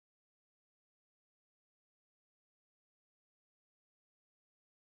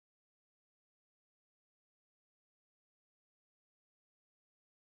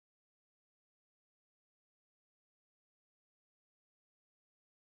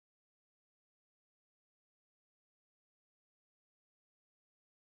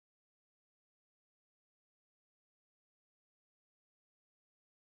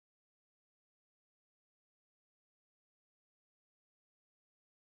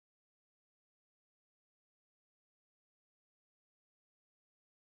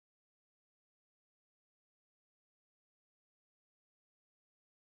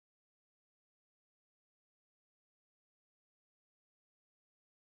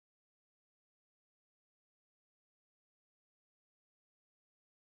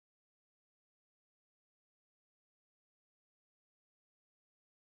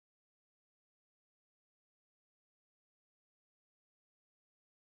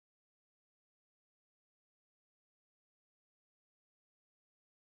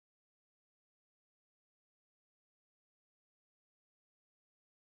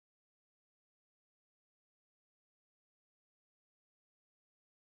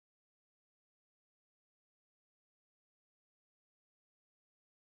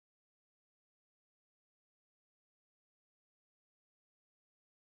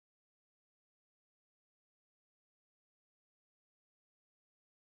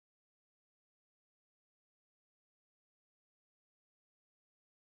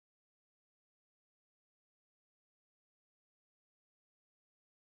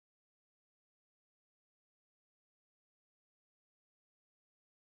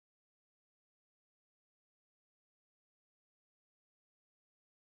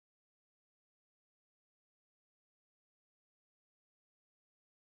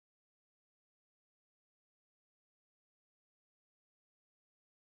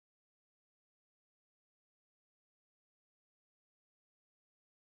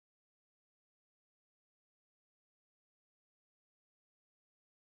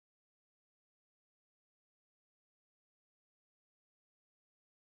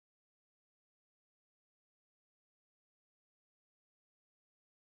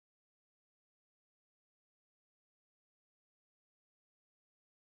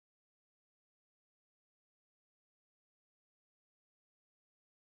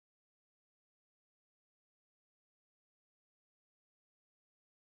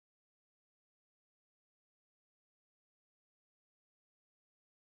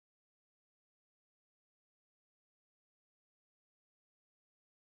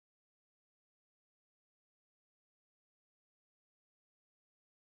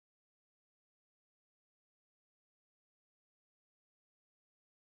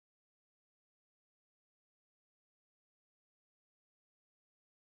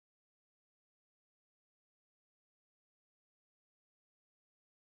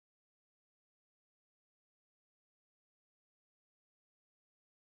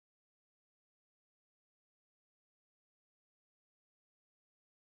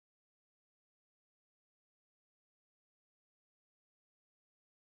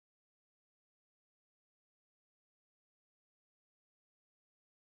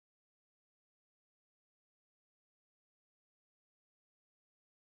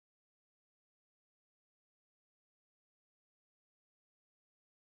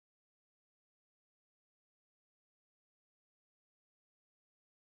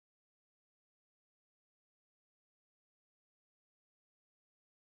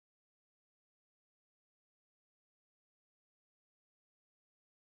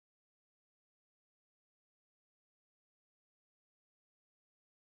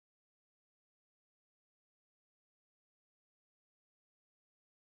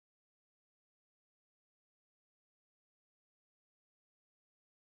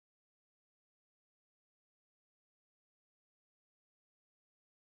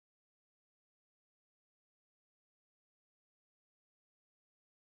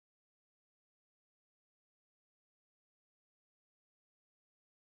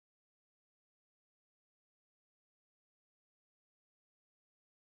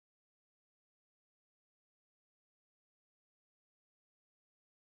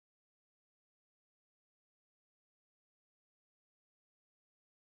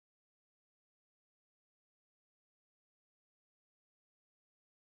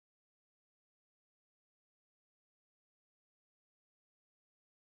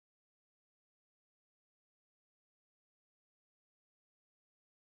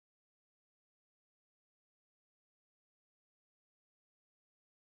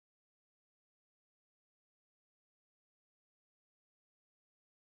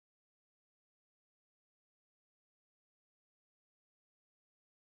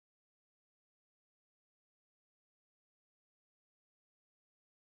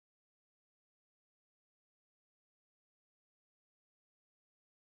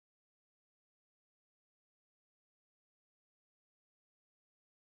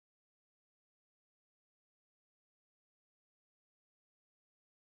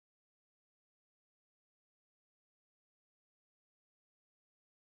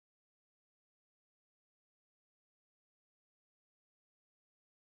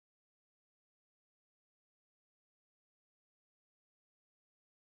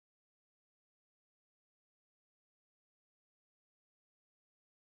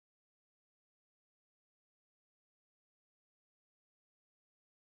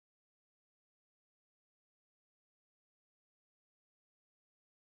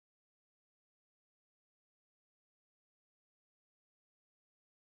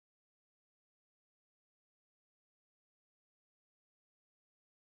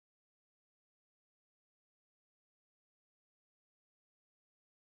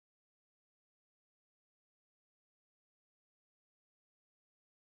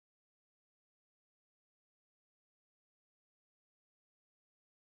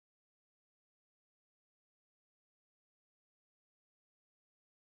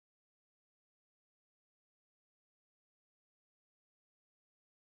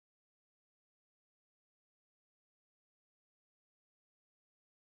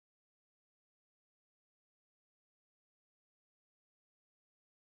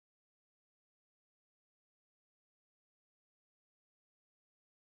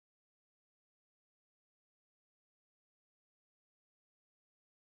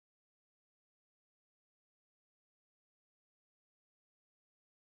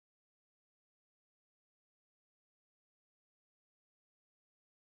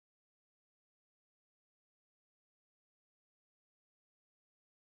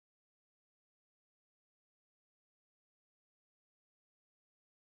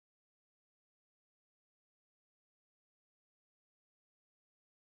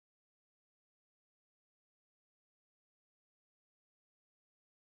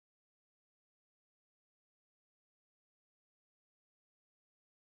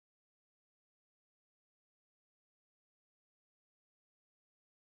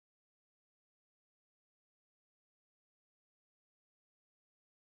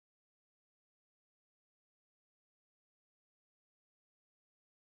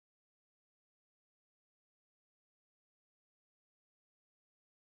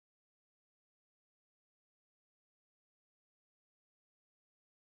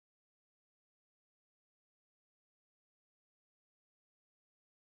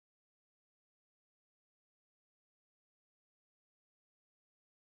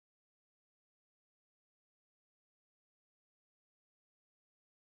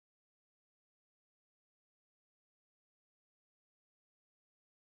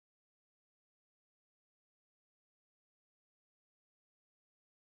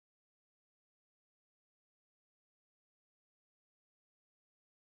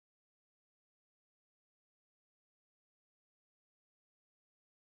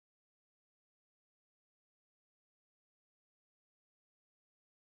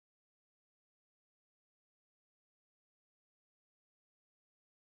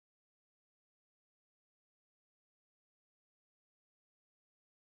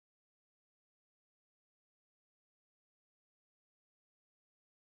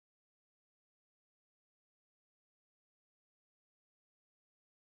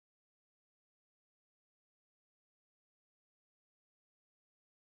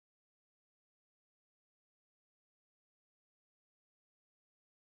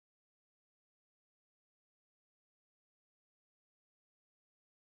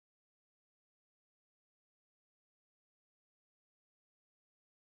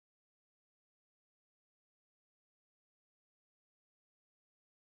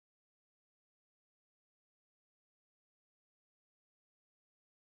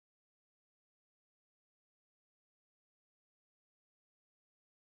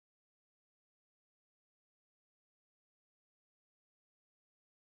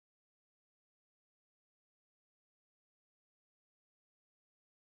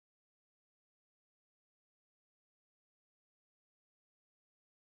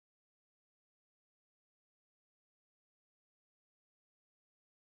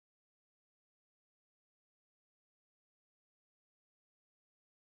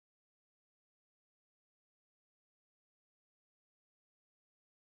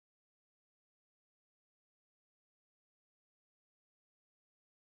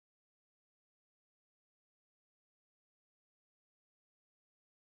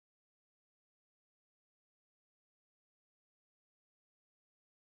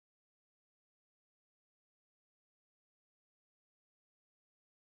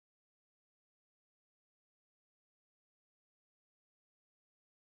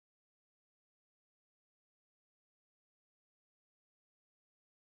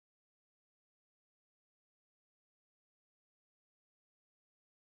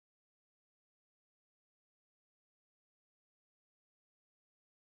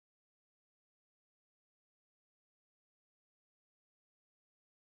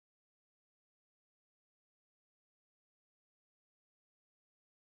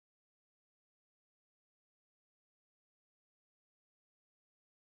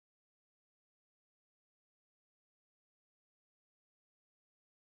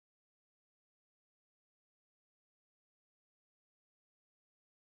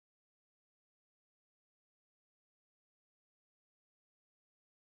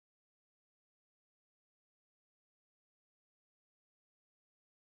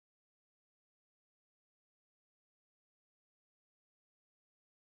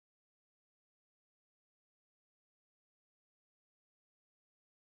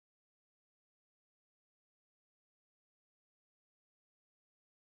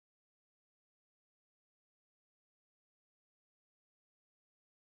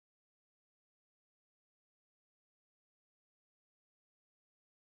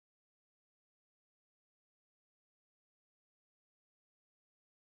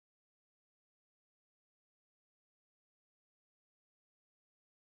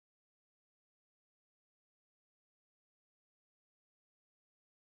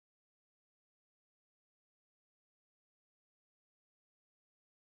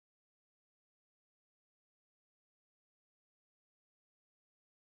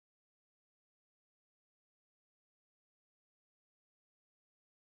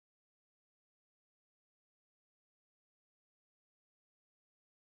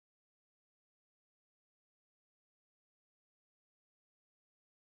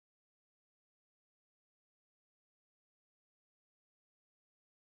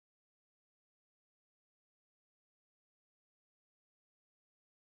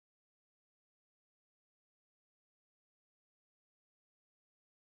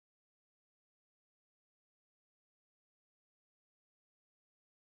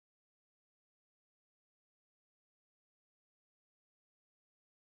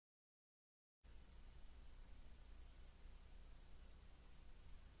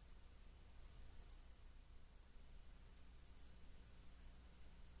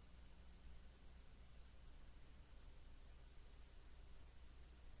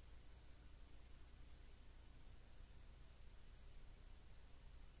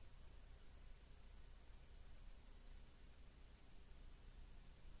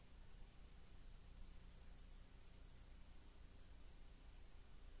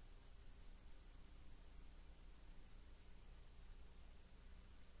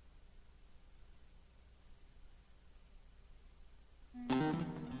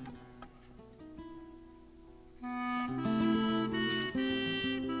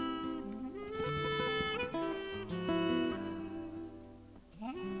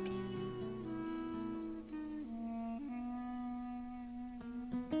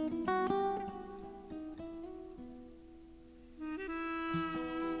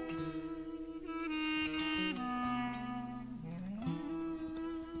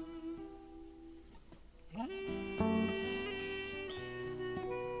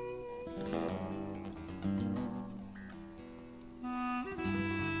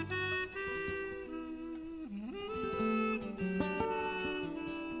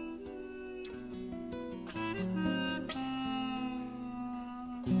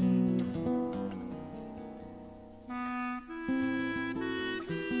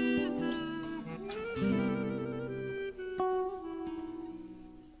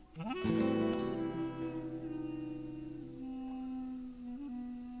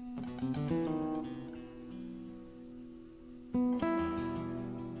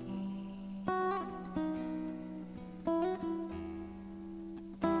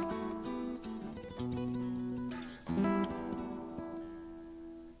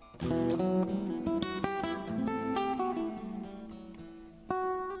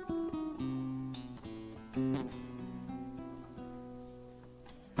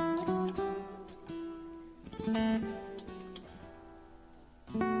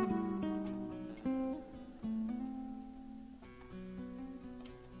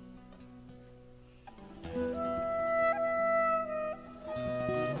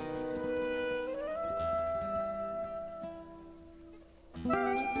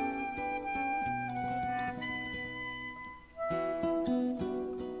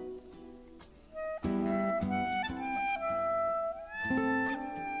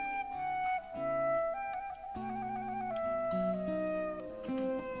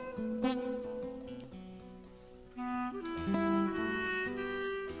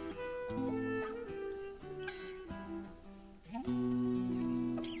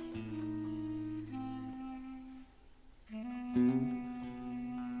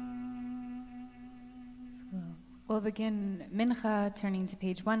We'll begin Mincha, turning to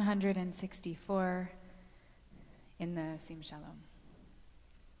page 164 in the Sim Shalom.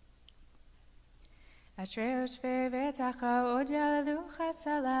 Ashrei Yoshvei Beitacha Od Yalelucha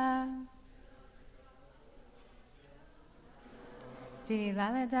Salam.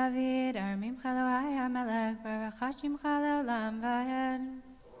 Tehillah David Armim Chaloi HaMelech Baruch Hashimcha Leolam Va'ed.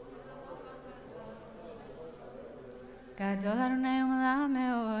 Gadol Adonai U'Melam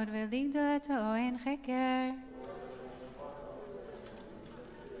Me'od Ve'ligdoleto Ein Cheker.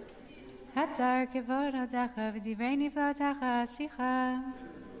 Hatar Kevod Hodecha V'divrei Niflotecha Asicha.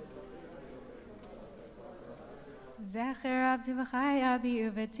 Zecher Avdi V'chaya Bi'u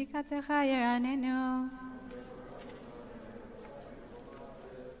V'tikatecha Yeranenu.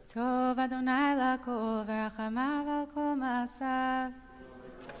 Tov Adonai L'Kol V'rachamav Al Kol Ma'asav.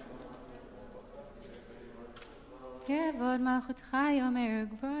 Kevod Malchutecha Yomeru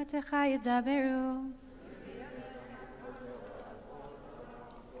Gvuratecha Yedaberu.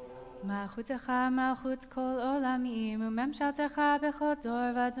 Malchutecha Malchut Kol Olamim U'memshaltecha Bechol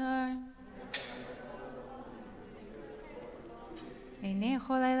Dor Vador. Einei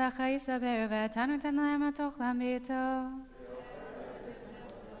Cholei Lecha Yisaber Ve'atanu Ten La'em HaTochlam B'Yito.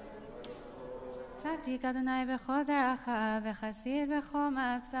 Tzadik Adonai Bechol Derachav V'chasid Bechol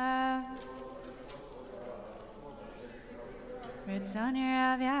Ma'asav. Ritzon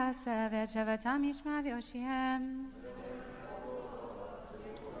Yirav Ya'aseh Ve'et Shavatam Yishma V'Yoshihem.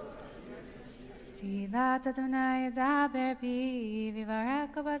 Tehillat Adonai Yedaber Pi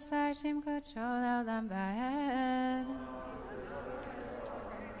V'Yivarech Kol Basar Shem Kodsho Le'olam Va'ed.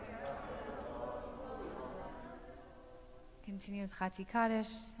 Continue with Chatzi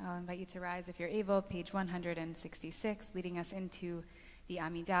Kaddish. I'll invite you to rise if you're able, page 166, leading us into the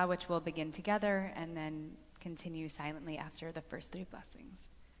Amidah, which we'll begin together and then continue silently after the first three blessings.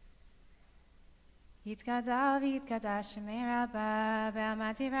 Yitgadal v'yitgadash shemei Rabba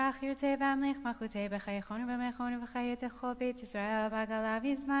be'amad yirach yirtei v'amlich machutei b'chayechonu v'mechonu v'chayetechol beit Yisrael b'agala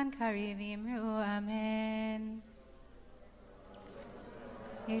v'zman kari v'yimru amen.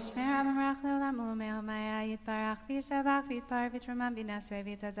 Yishmer Rabba merach le'olam u'me'el maya yitbarach v'yishavach v'yitpar v'yitramam v'yinaseh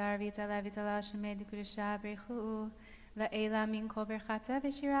v'yitadar v'yitala v'yitala shemei d'kudusha b'richu la'ela min kol berchata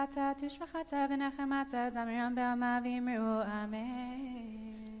v'shirata tushmachata v'nechemata damiram be'alma v'yimru amen.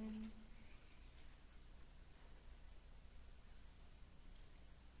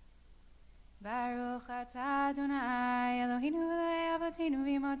 Baruch atah Adonai Eloheinu Elohei Avotenu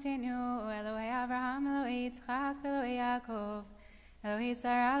v'Imotenu Elohei Avraham Elohei Yitzchak Elohei Yaakov Elohei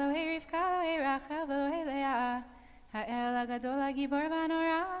Sarah Elohei Rivka Elohei Rachel Elohei Leah Ha'el Hagadol Hagibor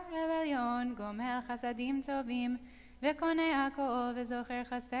V'Hanora El Elyon Gomel Chasadim Tovim V'konei Hakol V'zocher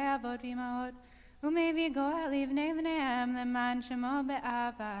Chasdei Avot V'Imahot U'mevi Goel Livnei V'neihem Leman Shemo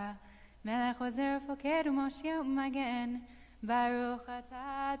Be'ava Melech Ozer Foked U'Moshia U'Magen Baruch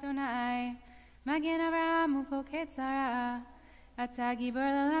atah Adonai Magen Avraham Ufoked Sarah Atah Gibor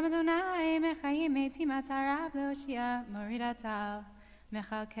L'Olam Adonai Mechayim Meitim Atarav Leoshia Morid Atal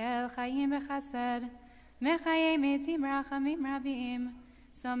Mechalkel Chayim B'Chased Mechayim Meitim Rachamim Rabim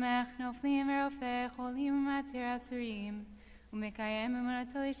Somech Noflim V'Rofeh Cholim U'Matir Asurim U'Mekayem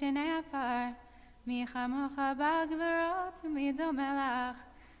Emunato L'Shenei Afar מי כמוך בגברות ומי דומה לך,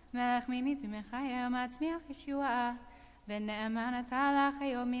 מלך ממית ומחיה ומצמיח ישועה, ונאמן אתה לך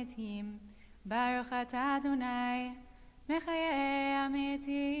היום מתים, ברוך אתה אדוני מחיי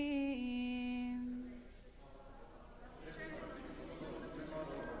המתים.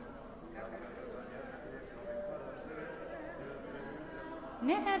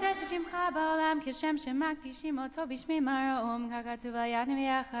 נקדש את שמך בעולם כשם שמקדישים אותו בשמי מרום, ככתוב על יד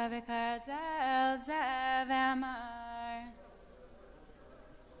נביאך וקרא זה אל זה ואמר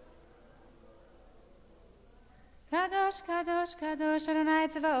קדוש קדוש קדוש אדוני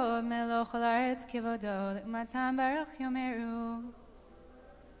צבאות מלוא כל הארץ כבודו לעומתם ברוך יאמרו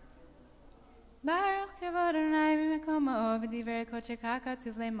ברוך כבוד אדוני במקומו ודברי קודשך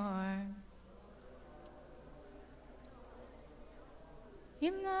כתוב לאמור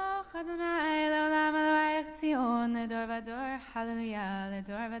ימלוך אדוני לעולם אלוהיך ציון לדור ודור הללויה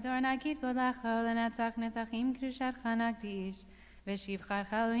לדור ודור נגיד גודלך לנצח נצחים קדושתך נקדיש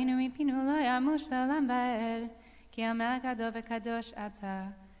ושבחך אלוהינו מפינו לא ימוש לעולם ועד כי המלך גדול וקדוש אתה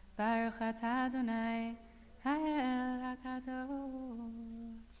ברוך אתה אדוני האל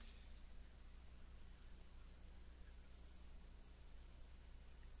הקדוש.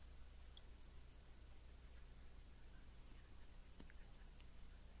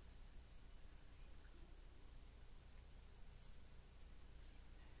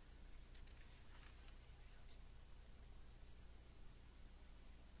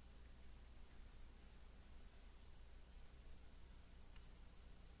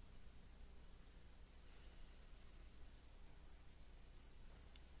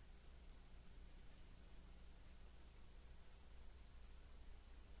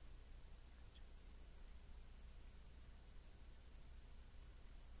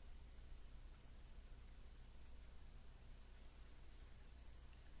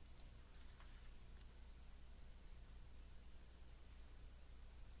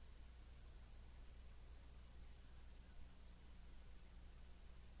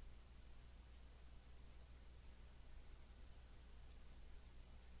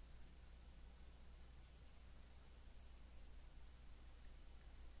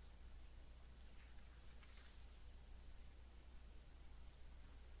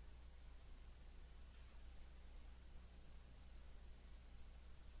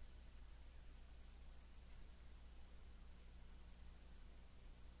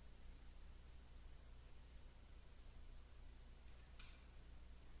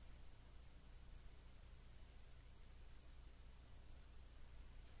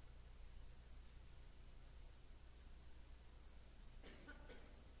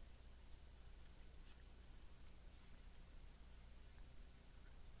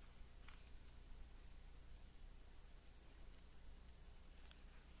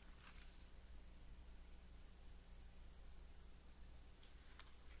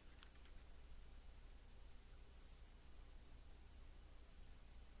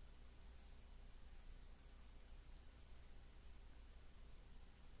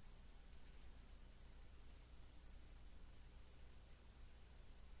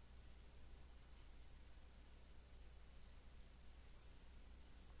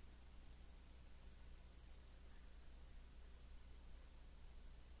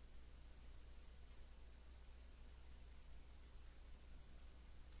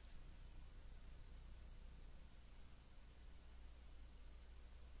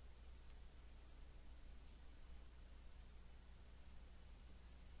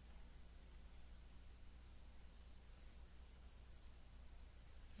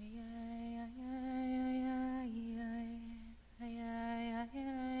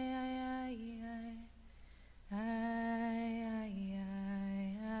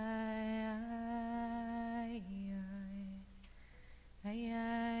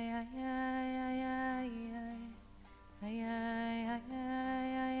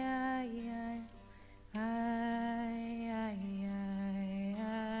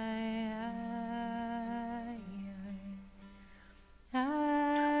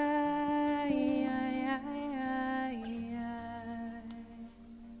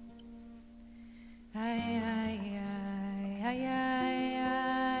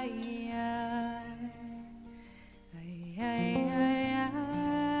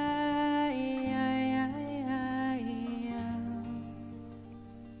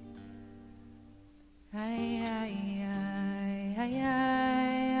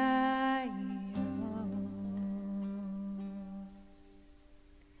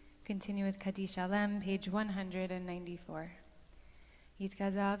 Continue with Kaddish Alem, page 194.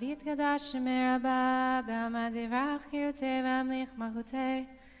 יתגדל ויתקדש שמי רבה, בעלמא דברך חירותי והמליך מלכותי,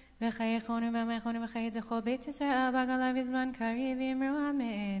 וחייכון ובמכון ובחיי זכור בית ישראל בגלה בזמן קריב אמרו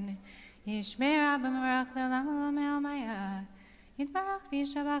אמן. ישמר אבא מברך לעולם ולא מעלמיה. יתברך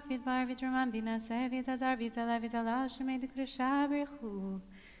וישבח ויתבר ויתרומם וינשא ויתעזר ויתעלה ויתעלה שמי דקדושה ברכו.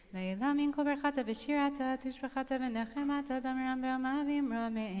 לעילה מן כל ברכתה ושירתה תושבחתה ונחמתה דמרם בעלמה ואמרו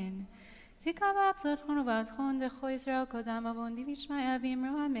אמן. זיקה בהצלחון ובהצלחון דכו ישראל קודם אבון דיבי שמיה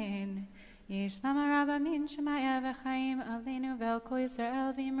ואמרו אמן. יש למה רבה מן שמיה וחיים עלינו ועל כל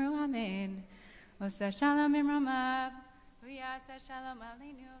ישראל ואמרו אמן. עושה שלום במרומיו ויעשה שלום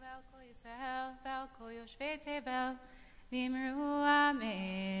עלינו ועל כל ישראל ועל כל יושבי תבל ואמרו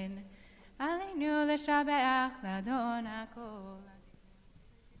אמן. עלינו לשבח לאדון הכל.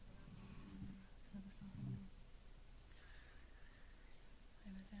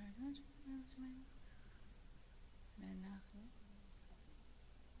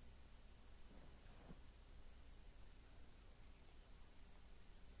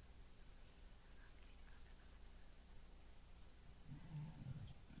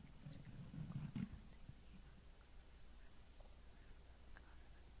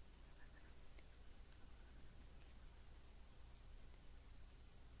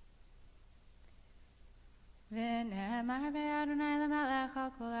 ונאמר באדוני למלך על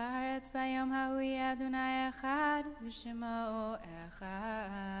כל הארץ ביום ההוא יהיה אדוני אחד ושמו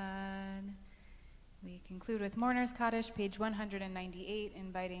אחד. We conclude with Mourner's Kaddish, page 198,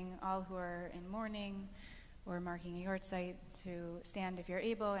 inviting all who are in mourning or marking a yahrzeit to stand if you're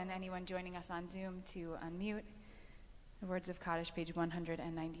able, and anyone joining us on Zoom to unmute. The words of Kaddish, page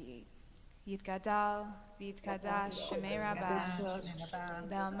 198. Yitgadal, V'yitkadash, Shemei Rabbah,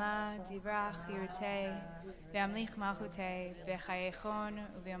 Be'alma, Dibrach, Yirtei, Be'amlich Malchutei, Be'chayechon,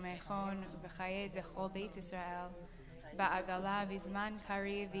 U'be'omechon, U'bechayei Zechol Beit Yisrael, Ba'agala, V'zman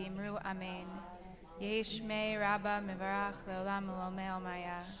Kari, V'imru Amen. Yehi Shmei Rabbah, Mevarach, Le'olam U'lomei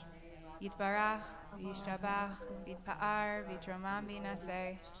Almaya. Yitbarach, V'yishtabach, V'yitpa'ar, V'yitromam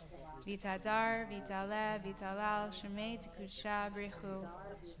V'yinaseh, V'yitadar, V'yitaleh, V'yitalal, Shemei T'kudshah B'richu,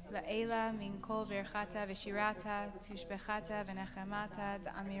 La'ela min kol verchata v'shirata tushbechata v'nechemata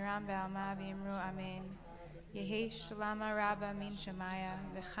d'amiram be'alma v'imru amen. Yehi shalama rabba min shemaya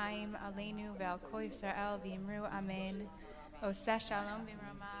v'chaim aleinu ve'al kol Yisrael v'imru amen. Oseh shalom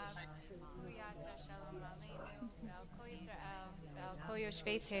b'mromav u'yaseh shalom aleinu ve'al kol Yisrael ve'al kol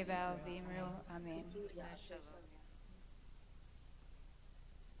yoshvei tevel v'imru amen.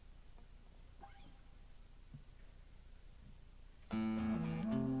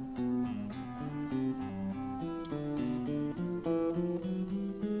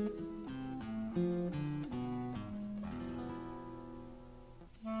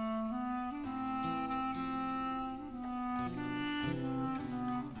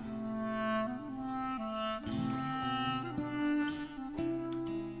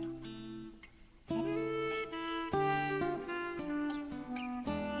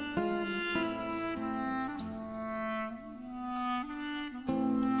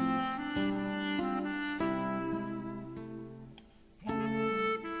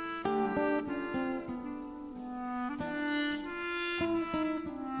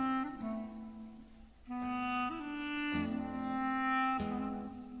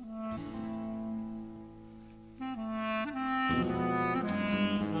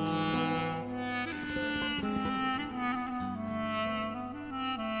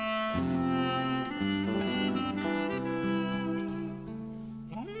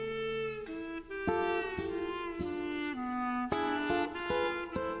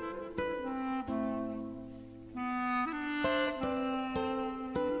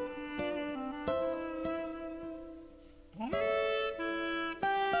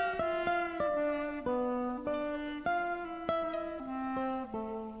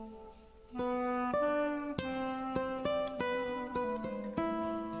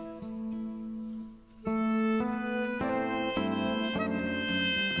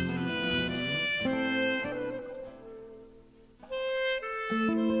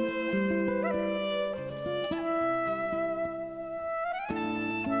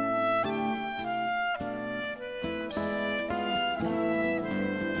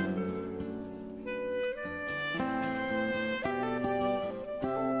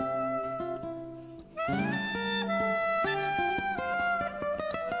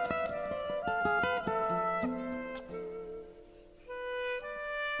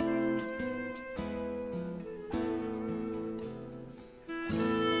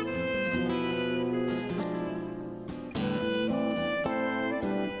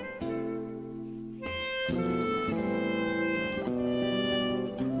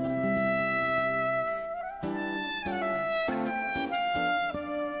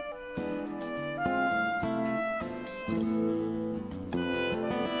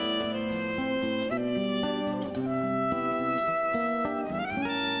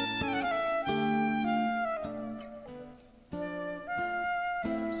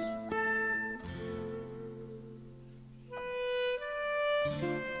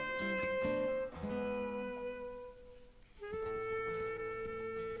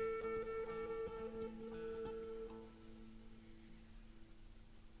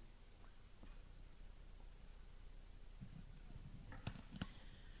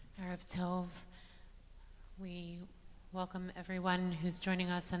 Erev Tov. We welcome everyone who's joining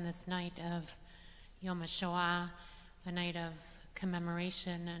us on this night of Yom Hashoah, a night of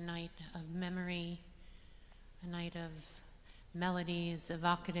commemoration, a night of memory, a night of melodies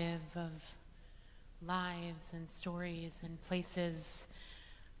evocative of lives and stories and places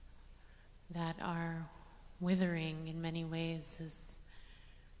that are withering in many ways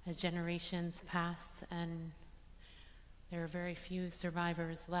as generations pass, and there are very few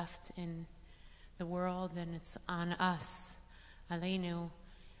survivors left in the world, and it's on us, Aleinu,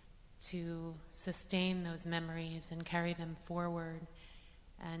 to sustain those memories and carry them forward.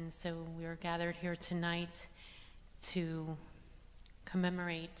 And so we are gathered here tonight to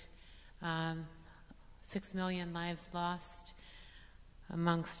commemorate 6 million lives lost,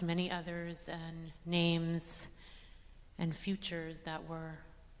 amongst many others, and names and futures that were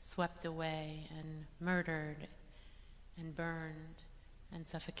swept away and murdered and burned and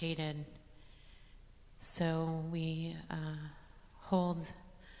suffocated. So we hold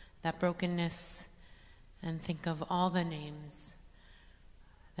that brokenness and think of all the names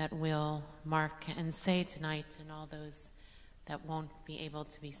that we'll mark and say tonight, and all those that won't be able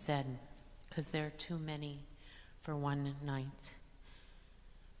to be said, because there are too many for one night.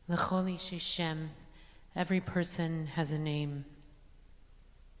 L'chol ish Shem, every person has a name.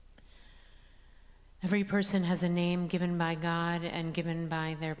 Every person has a name given by God and given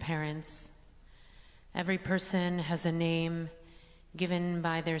by their parents. Every person has a name given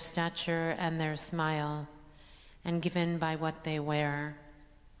by their stature and their smile, and given by what they wear.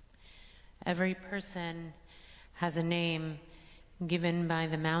 Every person has a name given by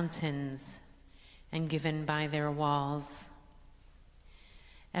the mountains and given by their walls.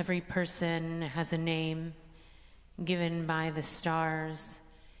 Every person has a name given by the stars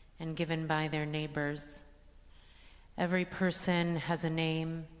and given by their neighbors. Every person has a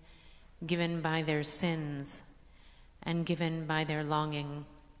name given by their sins and given by their longing.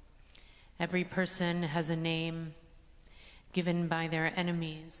 Every person has a name given by their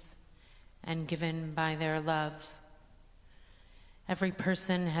enemies and given by their love. Every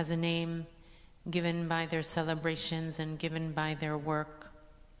person has a name given by their celebrations and given by their work.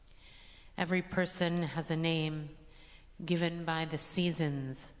 Every person has a name given by the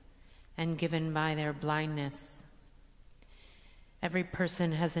seasons and given by their blindness. Every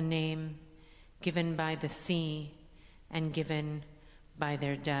person has a name given by the sea and given by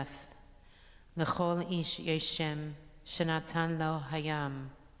their death. L'chol ish yeshem shenatan lo hayam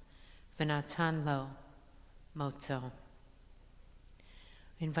v'natan lo moto.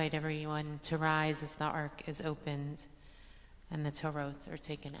 We invite everyone to rise as the ark is opened and the Torot are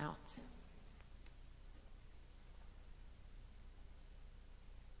taken out.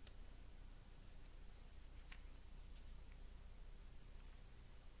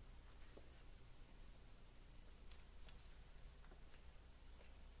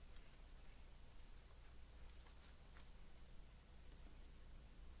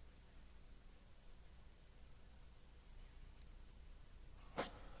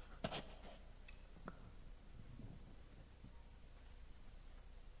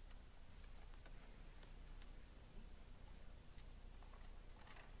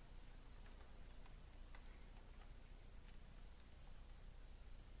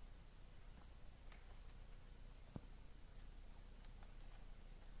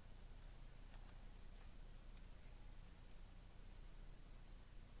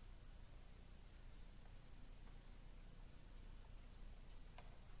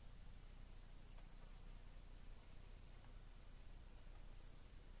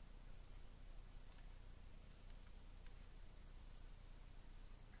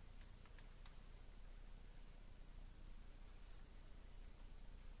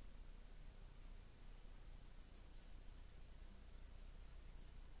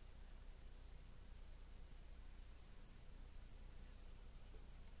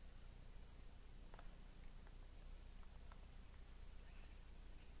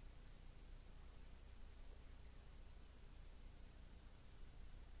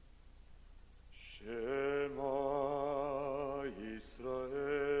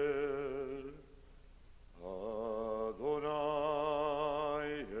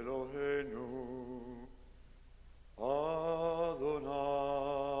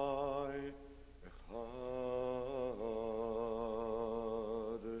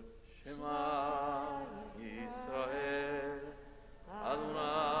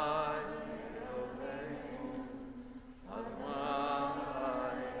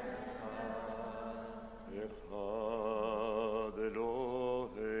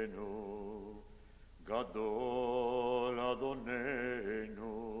 גדול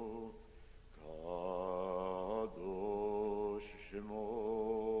אדוננו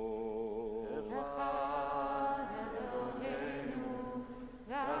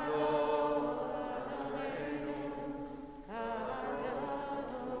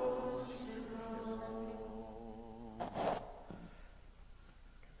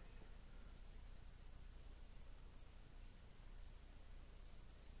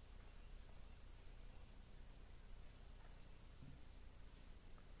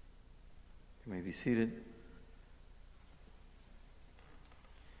be seated.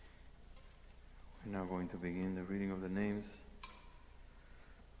 We're now going to begin the reading of the names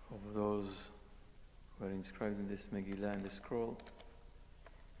of those who are inscribed in this Megillah, in the scroll,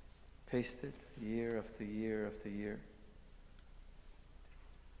 pasted year after year after year,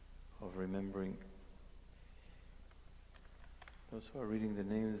 of remembering. Those who are reading the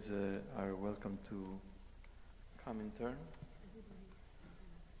names are welcome to come in turn.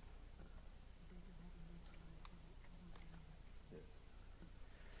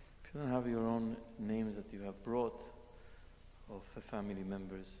 If you don't have your own names that you have brought of family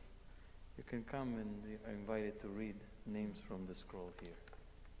members, you can come and are invited to read names from the scroll here.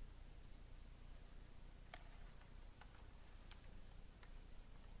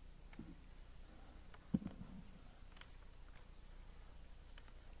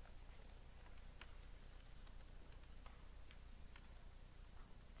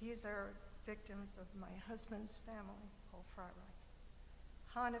 These are victims of my husband's family, Paul Freireich.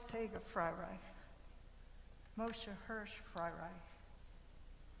 Hanna Fega Freireich, Moshe Hirsch Freireich,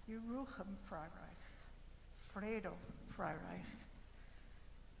 Yerucham Freireich, Fredo Freireich,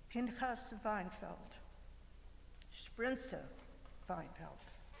 Pinchas Weinfeld, Sprinze Weinfeld,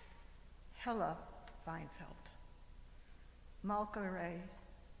 Hella Weinfeld, Malka Ray,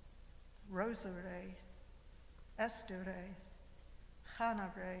 Rosa Ray, Esther Ray,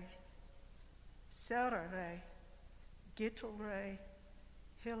 Hannah Ray, Sarah Ray, Gittel Ray,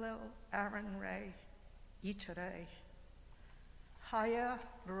 Hillel Aaron Ray, Ita Ray, Haya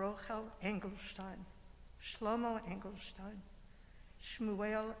Rochel Engelstein, Shlomo Engelstein,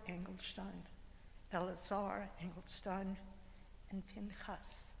 Shmuel Engelstein, Elazar Engelstein, and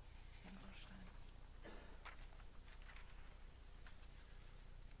Pinchas Engelstein.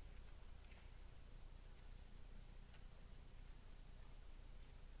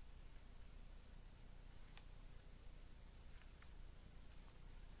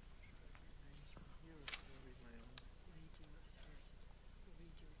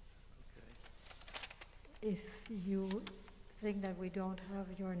 If you think that we don't have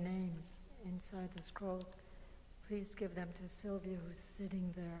your names inside the scroll, please give them to Sylvia, who's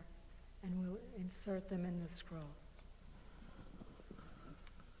sitting there, and we'll insert them in the scroll.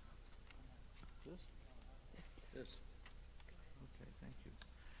 Yes. Okay, thank you.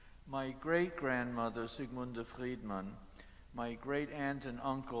 My great-grandmother, Sigmunda Friedmann, my great-aunt and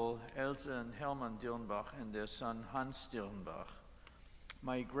uncle, Else and Hermann Dirnbach, and their son, Hans Dirnbach.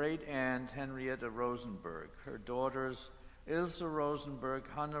 My great-aunt, Henrietta Rosenberg, her daughters, Ilse Rosenberg,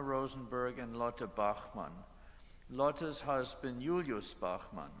 Hanna Rosenberg, and Lotte Bachmann. Lotte's husband, Julius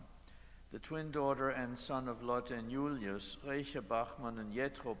Bachmann, the twin daughter and son of Lotte and Julius, Reiche Bachmann and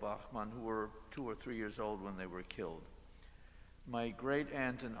Jethro Bachmann, who were 2 or 3 years old when they were killed. My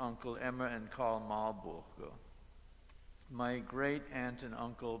great-aunt and uncle, Emma and Karl Marburger. My great-aunt and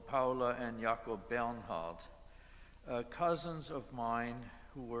uncle, Paula and Jakob Bernhard. Cousins of mine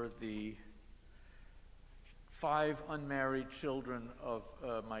who were the 5 unmarried children of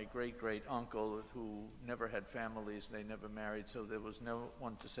my great-great-uncle who never had families, they never married, so there was no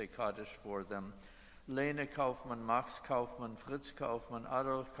one to say Kaddish for them. Lene Kaufmann, Max Kaufmann, Fritz Kaufmann,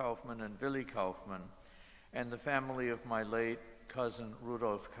 Adolf Kaufmann, and Willi Kaufmann, and the family of my late cousin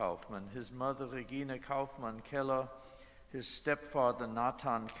Rudolf Kaufmann, his mother Regina Kaufmann Keller, his stepfather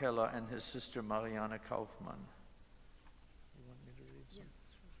Nathan Keller, and his sister Marianne Kaufmann.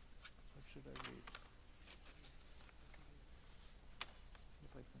 Should I read?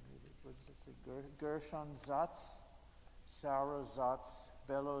 If I can read it. What does it say? Gershon Zatz, Sarah Zatz,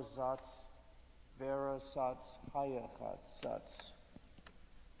 Bello Zatz, Vera Zatz, Hayachat Zatz.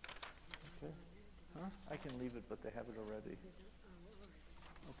 Okay. Huh? I can leave it, but they have it already.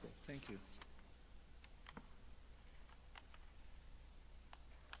 Okay, thank you.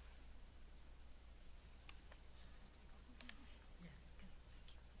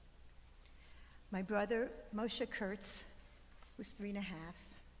 My brother, Moshe Kurtz, was 3 and a half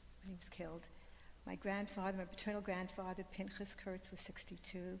when he was killed. My grandfather, my paternal grandfather, Pinchas Kurtz, was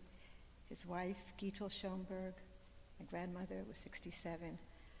 62. His wife, Gittel Schoenberg, my grandmother, was 67.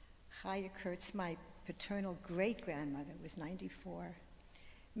 Chaya Kurtz, my paternal great-grandmother, was 94.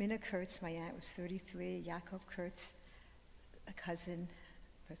 Minna Kurtz, my aunt, was 33. Yaakov Kurtz,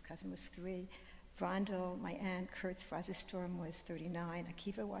 first cousin, was 3. Brando, my aunt, Kurtz Wasserstrom, was 39.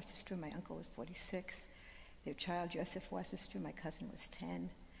 Akiva Wasserstrom, my uncle, was 46. Their child, Joseph Wasserstrom, my cousin, was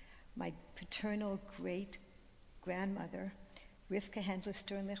 10. My paternal great-grandmother, Rivka Hendler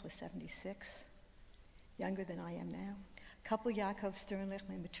Sternlich, was 76, younger than I am now. Couple Yaakov Sternlich,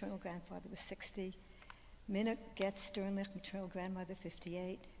 my maternal grandfather, was 60. Minna Getz Sternlich, maternal grandmother,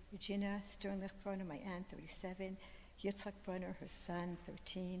 58. Regina Sternlich Brunner, my aunt, 37. Yitzhak Brunner, her son,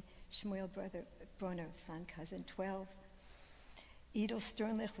 13. Shmuel Brunner, son, cousin, 12. Edel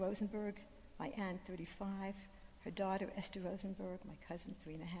Sternlich Rosenberg, my aunt, 35. Her daughter, Esther Rosenberg, my cousin,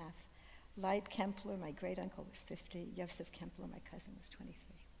 3.5. Leib Kempler, my great-uncle, was 50. Yosef Kempler, my cousin, was 23.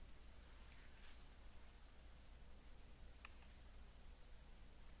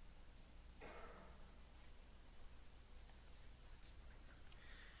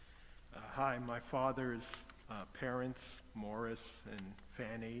 Hi, my father's parents, Morris and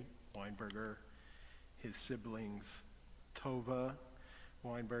Fanny Weinberger, his siblings, Tova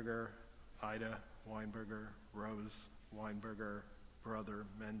Weinberger, Ida Weinberger, Rose Weinberger, brother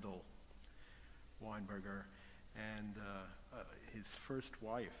Mendel Weinberger, and his first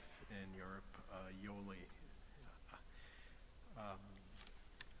wife in Europe, Yoli.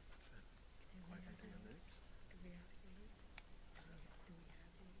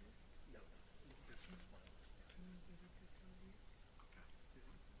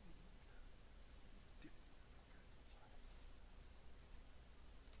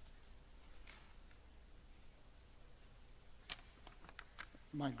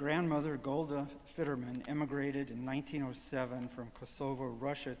 My grandmother, Golda Fitterman, immigrated in 1907 from Kosovo,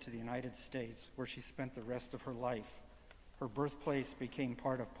 Russia, to the United States, where she spent the rest of her life. Her birthplace became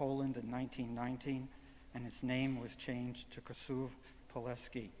part of Poland in 1919, and its name was changed to Kosów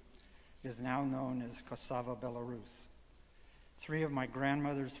Poleski. It is now known as Kosovo, Belarus. 3 of my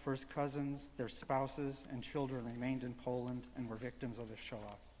grandmother's first cousins, their spouses, and children remained in Poland and were victims of the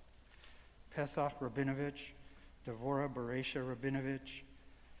Shoah. Pesach Rabinovich, Devora Beresha Rabinovich,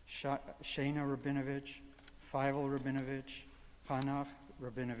 Shana Rabinovich, Feivel Rabinovich, Hanach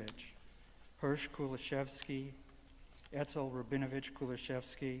Rabinovich, Hirsch Kulishevsky, Etzel Rabinovich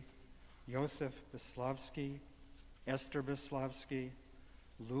Kulishevsky, Yosef Bislavsky, Esther Bislavsky,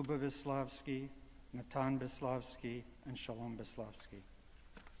 Luba Bislavsky, Natan Bislavsky, and Shalom Bislavsky.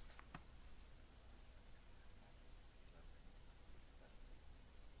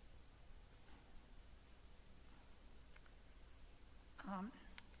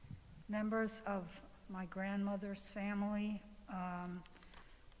 Members of my grandmother's family,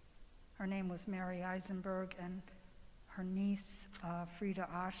 her name was Mary Eisenberg, and her niece, Frida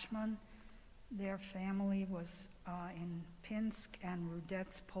Ashman. Their family was in Pinsk and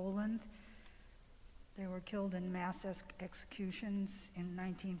Rudets, Poland. They were killed in mass executions in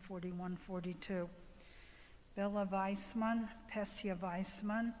 1941-42. Bella Weissman, Pesja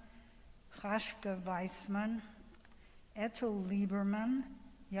Weissman, Chashka Weissman, Etel Lieberman,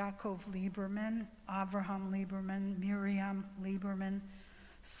 Yaakov Lieberman, Avraham Lieberman, Miriam Lieberman,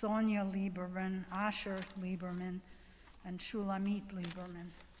 Sonia Lieberman, Asher Lieberman, and Shulamit Lieberman.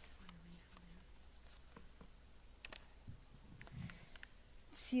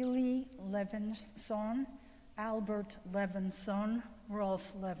 Tzili Levinson, Albert Levinson,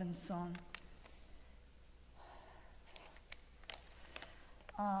 Rolf Levinson.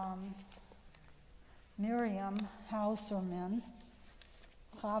 Miriam Hauserman,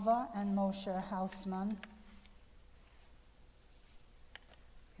 Chava and Moshe Hausman.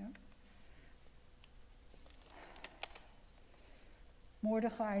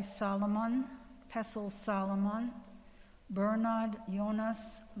 Mordechai Solomon, Pessel Solomon, Bernard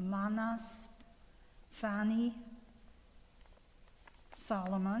Jonas Manas, Fanny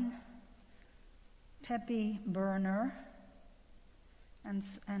Solomon, Pepe Berner,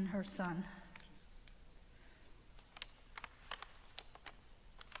 and her son.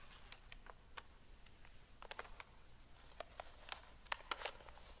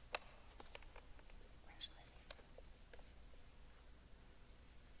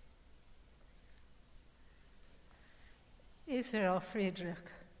 Israel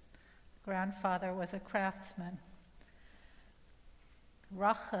Friedrich, grandfather, was a craftsman.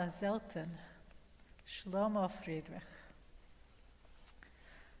 Racha Zelten, Shlomo Friedrich.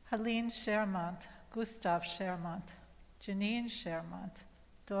 Helene Schermont, Gustav Schermont, Janine Schermont,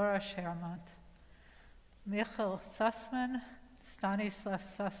 Dora Schermont. Michael Sussman,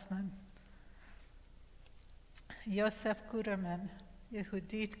 Stanislas Sussman. Yosef Guterman,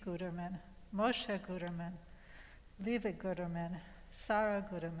 Yehudit Guterman, Moshe Guterman, Levi Guterman, Sarah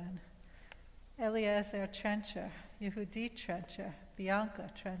Guterman, Eliezer Trencher, Yehudit Trencher, Bianca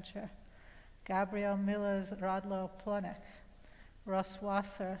Trencher, Gabriel Miller's Rodlo Plonek, Ross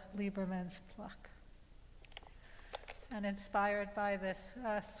Wasser Lieberman's Pluck. And inspired by this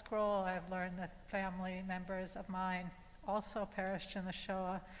scroll, I've learned that family members of mine also perished in the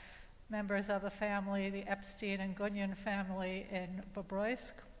Shoah. Members of the family, the Epstein and Gunyan family in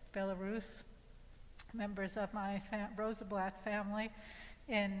Bobroisk, Belarus. Members of my Rosenblatt family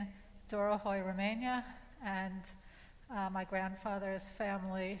in Dorohoi, Romania, and my grandfather's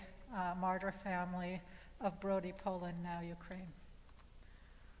family, martyr family of Brody, Poland, now Ukraine.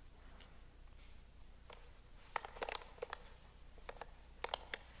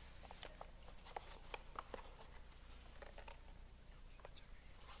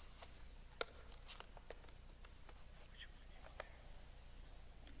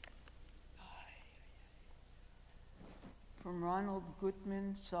 From Ronald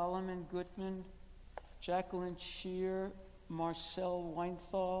Gutman, Solomon Gutman, Jacqueline Shear, Marcel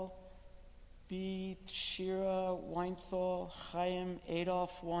Weinthal, B. Shira Weinthal, Chaim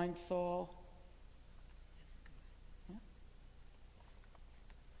Adolf Weinthal.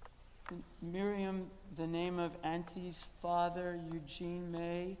 Miriam, the name of Auntie's father, Eugene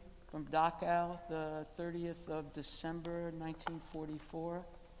May, from Dachau, the 30th of December, 1944.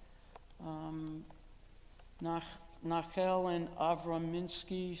 Nachel and Avram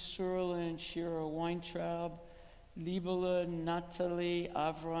Minsky, Surla and Shira Weintraub, Liebele, Natalie,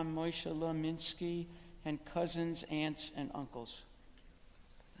 Avram, Moshe Minsky, and cousins, aunts, and uncles.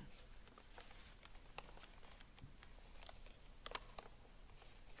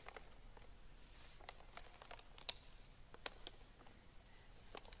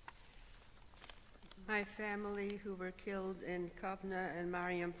 My family who were killed in Kovna and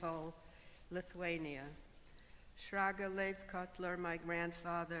Mariampol, Lithuania. Shraga Leib Kotler, my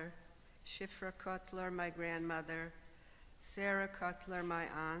grandfather. Shifra Kotler, my grandmother. Sarah Kotler, my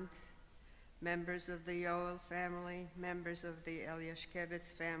aunt. Members of the Yoel family, members of the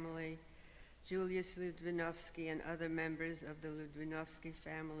Eliashkevitz family, Julius Ludwinovsky, and other members of the Ludwinovsky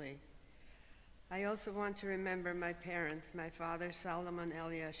family. I also want to remember my parents, my father Solomon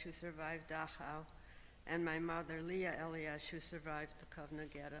Eliash, who survived Dachau, and my mother Leah Eliash, who survived the Kovna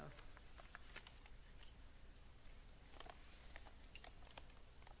ghetto.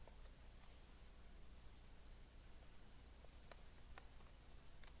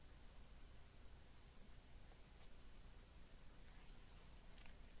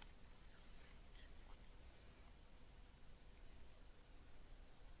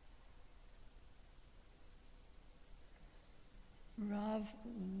 Rav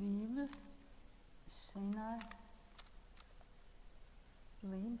Lieb, Shena,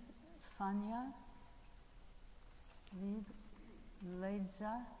 Lieb, Fanya, Lieb,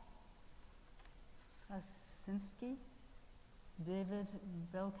 Leja, Fasinski, David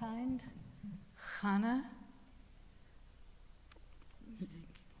Belkind, Hannah,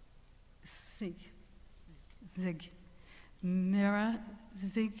 Zig, Mira,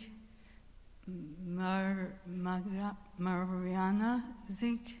 Zig, Mariana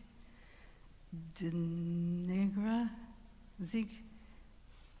Zig, Denegra Zig,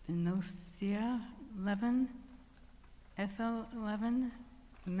 Denocia Levin, Ethel Levin,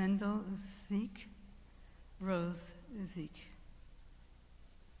 Mendel Zig, Rose Zig.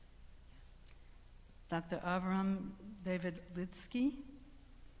 Dr. Avram David Litsky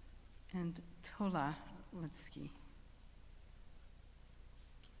and Tola Litsky.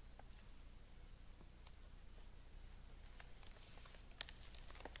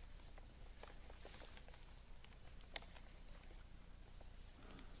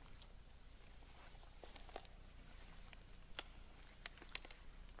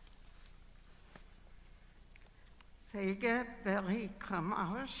 Vega Berry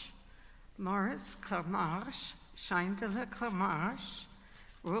Klamarsh, Morris Klamarsh, Scheindele Klamarsh,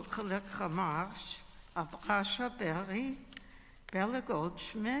 Rukele Klamarsh, Abrasha Berry, Bella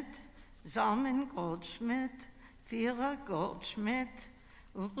Goldschmidt, Zalman Goldschmidt, Vera Goldschmidt,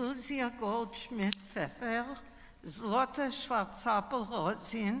 Uruzia Goldschmidt Pfeffer, Zlote Schwarzapel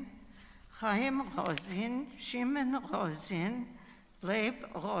Rosin, Chaim Rosin, Shimon Rosin, Leib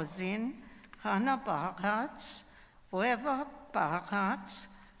Rosin, Hannah Baratz, Weva Baratz,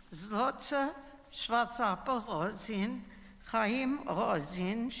 Zlotze Schwarzapel Rosin, Chaim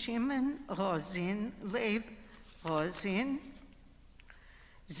Rosin, Shimon Rosin, Leib Rosin,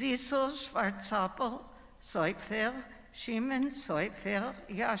 Zisel Schwarzapel Seufer, Shimon Seufer,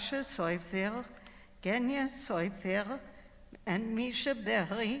 Yasha Seufer, Genya Seufer, and Misha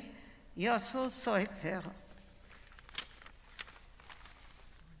Berry, Yossel Seufer.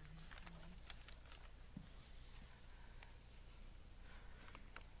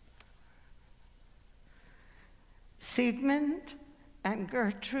 Sigmund and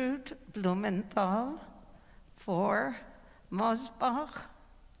Gertrude Blumenthal, 4, Mosbach,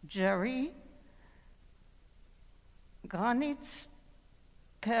 Jerry, Granitz,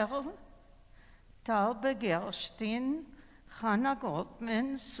 Perl, Talbe Gerstein, Hannah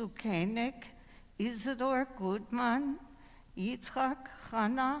Goldman, Sukenik, Isidor Goodman, Yitzhak,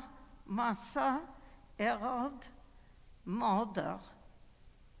 Chana, Masa, Erod, Mulder.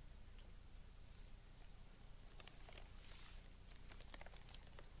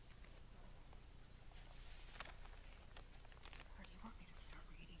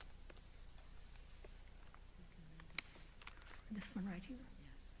 This one right here?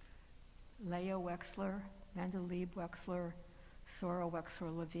 Yes. Leah Wexler, Mandalib Wexler, Sora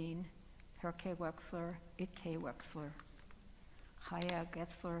Wexler Levine, Herke Wexler, Itke Wexler. Chaya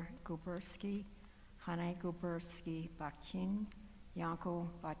Getzler Gubersky, Hane Gubersky Batkin, Yanko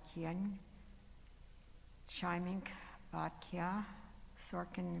Batyan, Shimink Batya,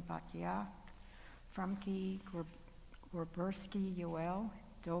 Sorkin Batya, Frumke Gubersky Yoel,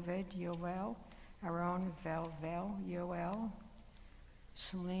 Dovid Yoel, Aaron Velvel Yoel,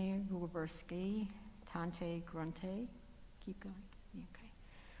 Shmli Gubersky, Tante Grunte, keep going,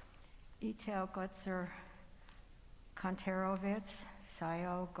 okay. Itel Gotzer Konterovitz,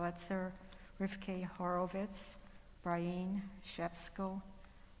 Sayo Gotzer, Rivke Horowitz, Brian Shepsko,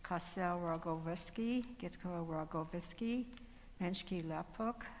 Kassel Rogovisky, Gitko Rogovisky, Menschke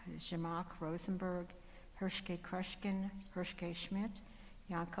Lapuk, Zhemak Rosenberg, Hirschke Krushkin, Hirschke Schmidt,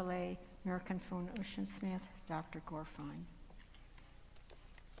 Yankale Mirkenfun Ushensmith, Dr. Gorfine.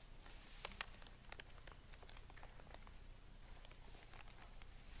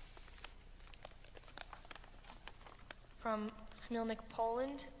 From Chmielnik,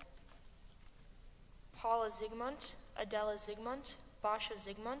 Poland, Paula Zygmunt, Adela Zygmunt, Basha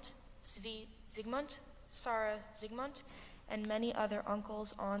Zygmunt, Zvi Zygmunt, Sarah Zygmunt, and many other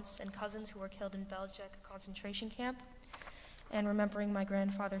uncles, aunts, and cousins who were killed in Belzec concentration camp, and remembering my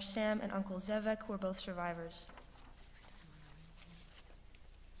grandfather Sam and Uncle Zevek, who were both survivors.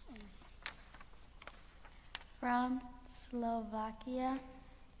 From Slovakia,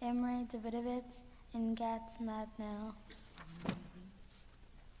 Imre Davidovich and Gats Madnow.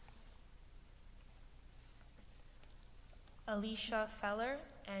 Alicia Feller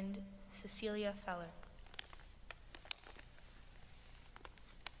and Cecilia Feller.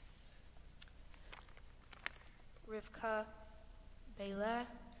 Rivka Bele,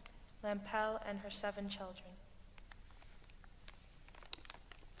 Lampel, and her 7 children.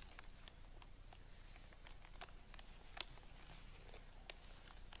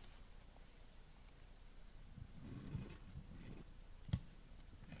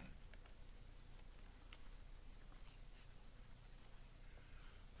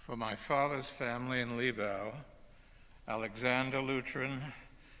 For my father's family in Liebau, Alexander Lutrin,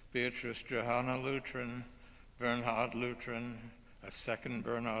 Beatrice Johanna Lutrin, Bernhard Lutrin, a second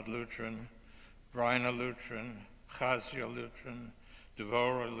Bernhard Lutrin, Bryna Lutrin, Chazia Lutrin,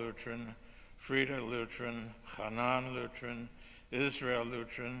 Devorah Lutrin, Frida Lutrin, Hanan Lutrin, Israel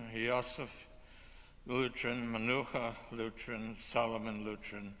Lutrin, Yosef Lutrin, Manucha Lutrin, Solomon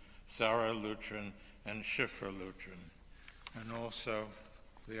Lutrin, Sarah Lutrin, and Shifra Lutrin. And also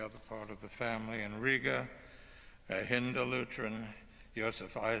the other part of the family in Riga, Hinda Lutrin,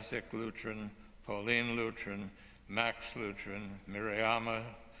 Joseph Isaac Lutrin, Pauline Lutrin, Max Lutrin, Miriama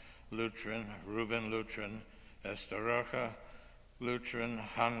Lutrin, Reuben Lutrin, Esterocha Lutrin,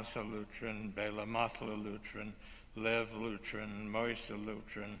 Hansa Lutrin, Bela Matla Lutrin, Lev Lutrin, Moise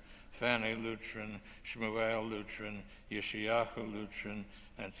Lutrin, Fanny Lutrin, Shmuel Lutrin, Yeshayahu Lutrin,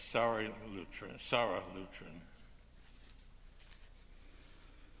 and Sarah Lutrin.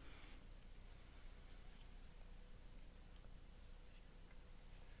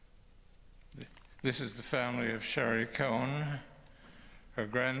 This is the family of Sherry Cohn, her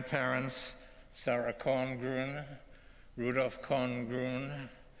grandparents, Sarah Korngrun, Rudolf Korngrun,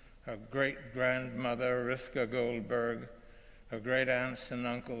 her great-grandmother, Rivka Goldberg, her great-aunts and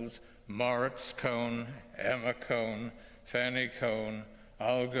uncles, Moritz Cohn, Emma Cohn, Fanny Cohn,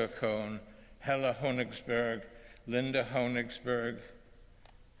 Olga Cohn, Hella Honigsberg, Linda Honigsberg,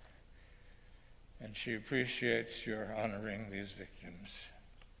 and she appreciates your honoring these victims.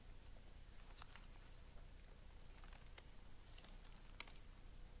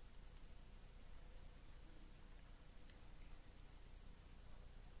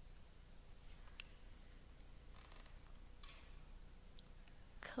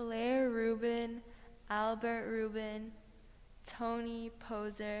 Claire Rubin, Albert Rubin, Tony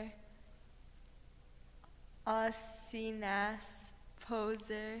Poser, Osinas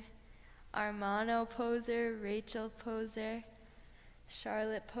Poser, Armano Poser, Rachel Poser,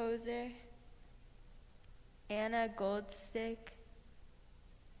 Charlotte Poser, Anna Goldstick,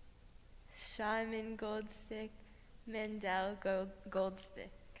 Shimon Goldstick, Mendel Goldstick.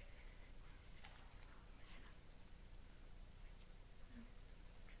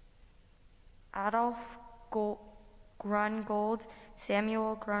 Adolf Grungold,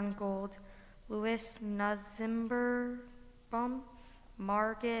 Samuel Grungold, Louis Nazimbaum,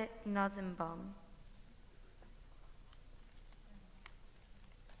 Margaret Nazimbaum.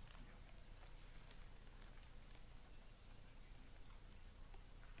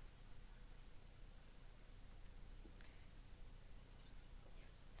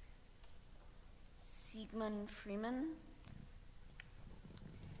 Sigmund Freeman,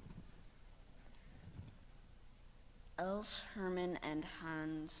 Els Hermann and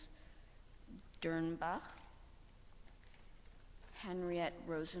Hans Dernbach, Henriette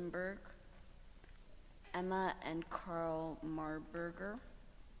Rosenberg, Emma and Karl Marburger,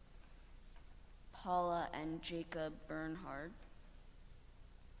 Paula and Jacob Bernhard,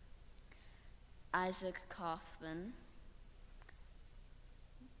 Isaac Kaufman,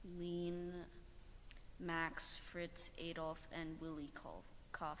 Lean, Max, Fritz, Adolf, and Willie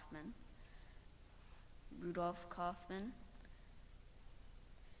Kaufman, Rudolf Kaufman,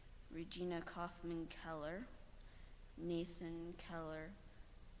 Regina Kaufman-Keller, Nathan Keller,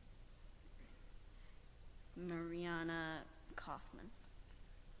 Mariana Kaufman,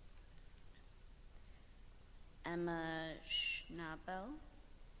 Emma Schnabel,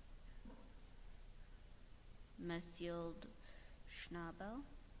 Mathilde Schnabel,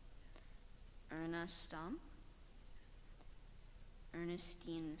 Erna Stump,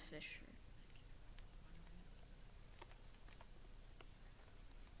 Ernestine Fisher.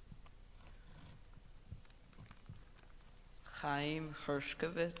 Chaim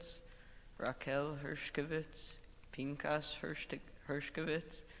Hershkovitz, Raquel Hershkovitz, Pinkas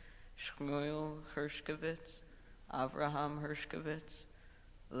Hershkovitz, Shmuel Hershkovitz, Avraham Hershkovitz,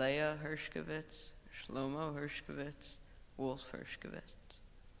 Leah Hershkovitz, Shlomo Hershkovitz, Wolf Hershkovitz.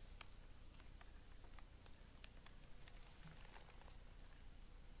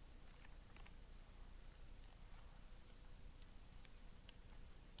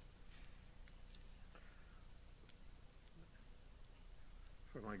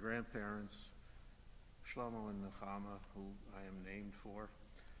 For my grandparents, Shlomo and Nechama, who I am named for,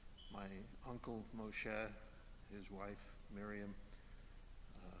 my uncle Moshe, his wife Miriam,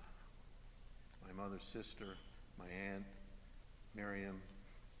 my mother's sister, my aunt Miriam,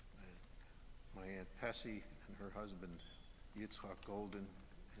 my aunt Pessie and her husband Yitzchak Golden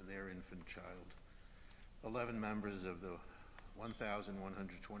and their infant child. 11 members of the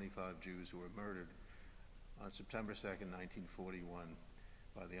 1,125 Jews who were murdered on September 2nd, 1941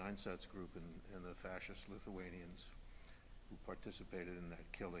 by the Einsatz group and the fascist Lithuanians who participated in that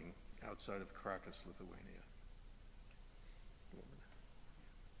killing outside of Krakus, Lithuania.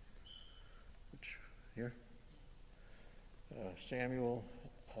 Which, here? Samuel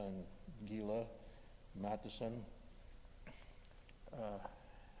and Gila Matheson,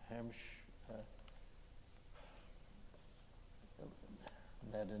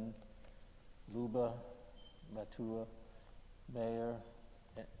 Nedin, Luba, Matua, Mayer,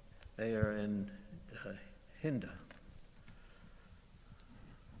 and Hinda.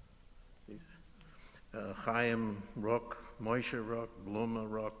 Chaim Rock, Moshe Rock, Bluma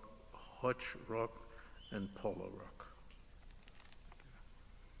Rock, Hutch Rock, and Paula Rock.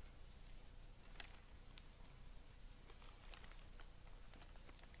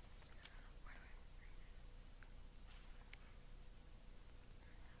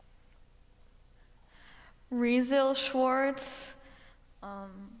 Rizal Schwartz.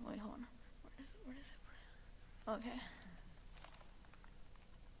 Wait, hold on. Where is it? Okay.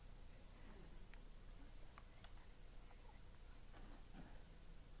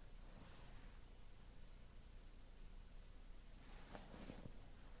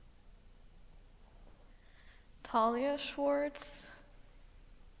 Talia Schwartz,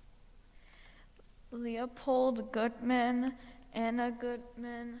 Leopold Gutman, Anna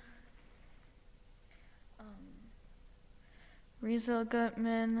Gutman, Rizal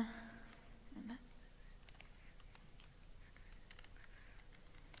Gutman,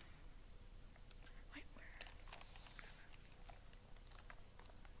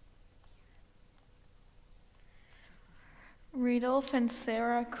 Riedolf and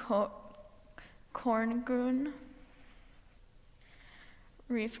Sarah Korngrun,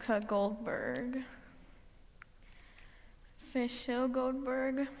 Rivka Goldberg, Fischel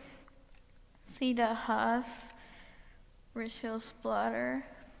Goldberg, Sida Haas, Rachel Spatter,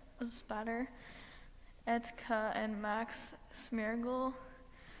 Etka and Max Smirgel,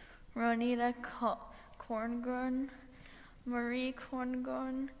 Ronita Korngrun, Marie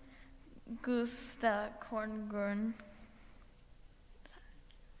Korngrun, Gusta Korngrun.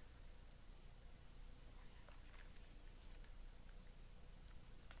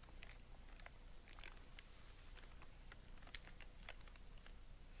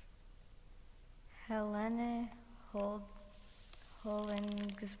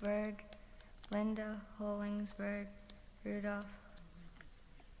 Hollingsberg, Linda Hollingsberg, Rudolph.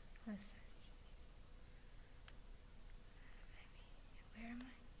 Where am I?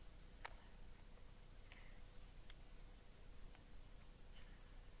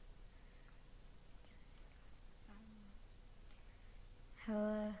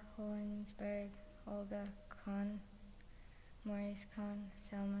 Hella Hollingsberg, Olga Kahn, Maurice Kahn,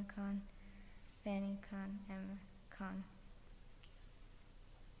 Selma Kahn, Fanny Kahn, Emma Kahn.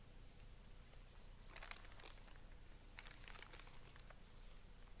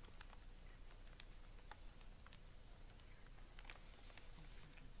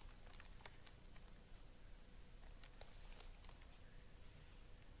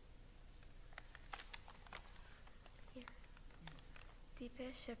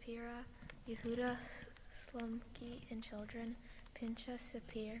 Deepa Shapira, Yehuda Slumki and children, Pincha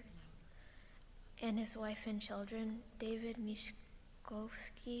Sapir and his wife and children, David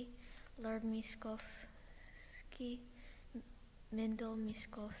Mishkovsky, Lord Mishkovsky, Mindel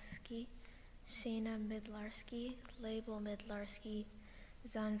Mishkovsky, Shana Midlarsky, Label Midlarsky,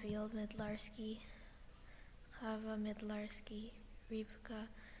 Zanvil Midlarsky, Chava Midlarsky, Rivka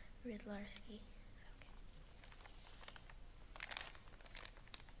Ridlarsky.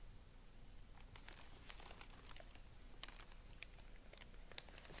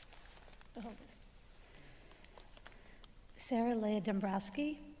 The whole list. Sarah Leah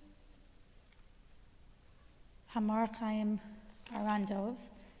Dombrowski, Hamar Chaim Arandov,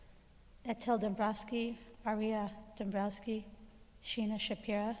 Etel Dombrowski, Aria Dombrowski, Sheena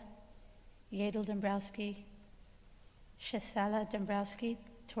Shapira, Yadel Dombrowski, Shesala Dombrowski,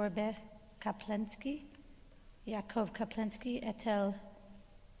 Torbe Kaplensky, Yaakov Kaplensky, Etel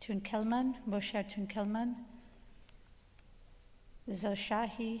Tunkelman, Moshe Tunkelman,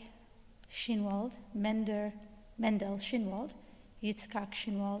 Zoshahi Shinwald, Mendel Shinwald, Yitzchak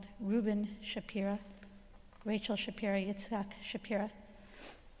Shinwald, Reuben Shapira, Rachel Shapira, Yitzchak Shapira,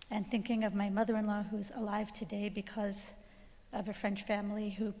 and thinking of my mother-in-law who's alive today because of a French family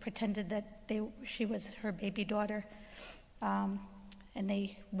who pretended that she was her baby daughter, and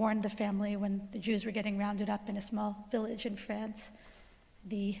they warned the family when the Jews were getting rounded up in a small village in France.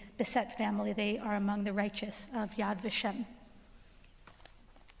 The Bisset family, they are among the righteous of Yad Vashem.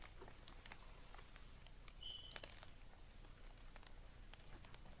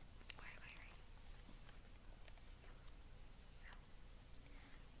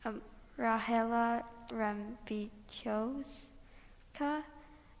 Rahela Rambichowska,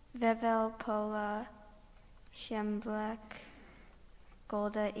 Vevel Pola Shemblek,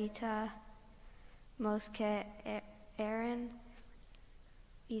 Golda Ita, Moske Aaron,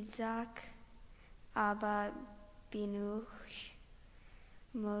 Isaac, Abba Binuch,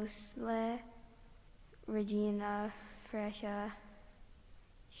 Mosle, Regina Fresha,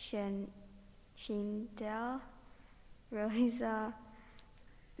 Shindel, Rosa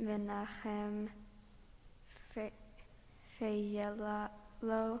Menachem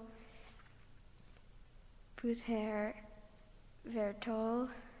Freyelo, Puter Vertol,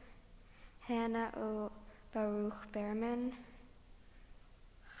 Hannah O. Baruch Berman,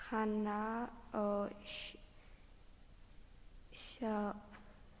 Hannah O.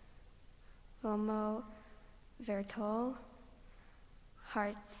 Shlomo Vertol,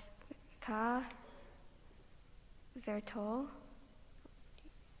 Hartzka Vertol,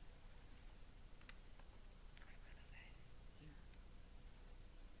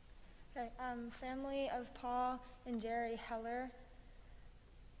 Okay, family of Paul and Jerry Heller,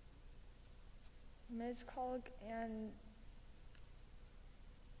 Ms. Kolg and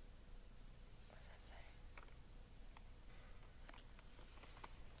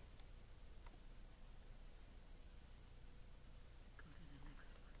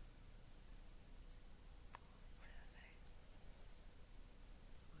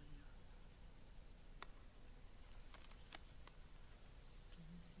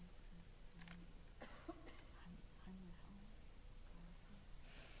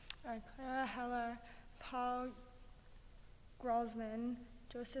Clara Heller, Paul Grosman,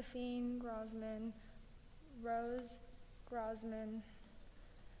 Josephine Grosman, Rose Grosman,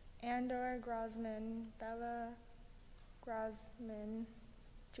 Andor Grosman, Bella Grosman,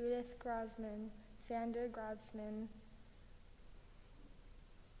 Judith Grosman, Sander Grosman,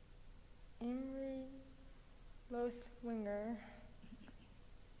 Emery Lothwinger,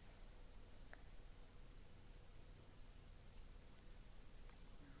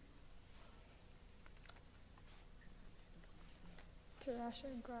 Tarasha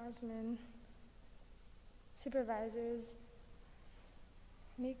Grosman, supervisors,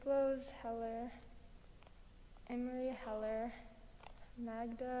 Miklos Heller, Emery Heller,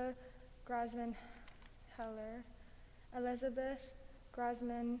 Magda Grosman Heller, Elizabeth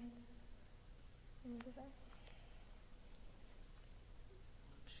Grosman,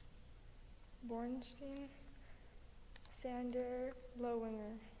 Bornstein, Sander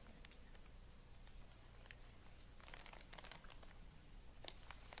Lowinger.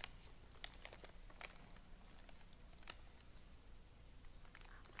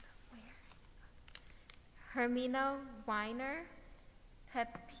 Hermina Weiner,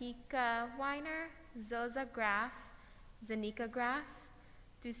 Pepika Weiner, Zoza Graf, Zanika Graf,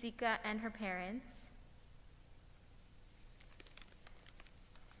 Dusika and her parents.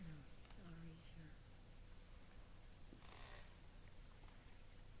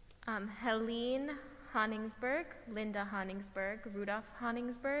 Helene Honningsberg, Linda Honningsberg, Rudolph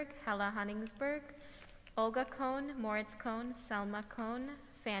Honningsberg, Hella Honningsberg, Olga Kohn, Moritz Kohn, Selma Kohn,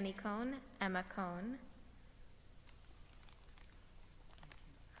 Fanny Kohn, Emma Kohn.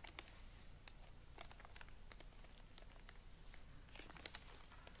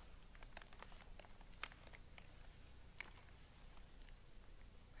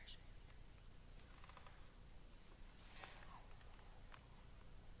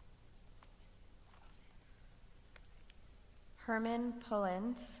 Herman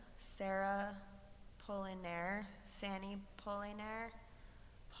Pullins, Sarah Pollinaire, Fanny Pollinaire,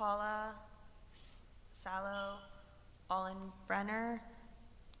 Paula Salo Ollenbrenner,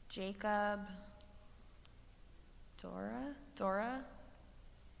 Jacob Dora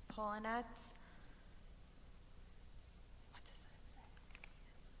Pollinetz,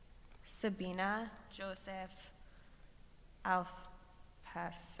 Sabina Joseph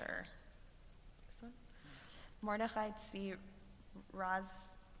Alfpasser. Mordechai Tzvi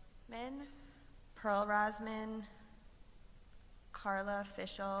Rosman, Pearl Rosman, Carla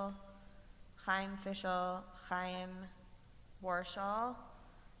Fischel, Chaim Fischel, Chaim Warshall,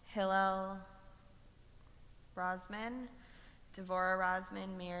 Hillel Rosman, Devorah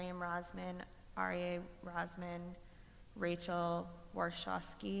Rosman, Miriam Rosman, Aryeh Rosman, Rachel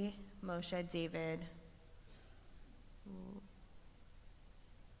Warshawski, Moshe David.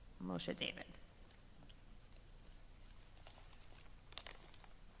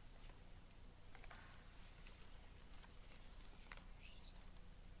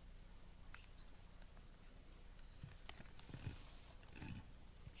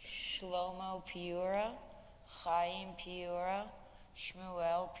 Shlomo Piura, Chaim Piura,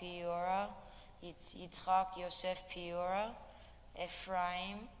 Shmuel Piura, Yitzchak Yosef Piura,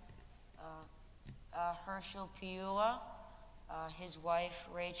 Ephraim, Herschel Piura, his wife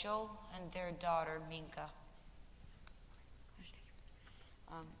Rachel, and their daughter Minka.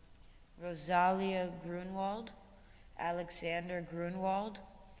 Rosalia Grunwald, Alexander Grunwald,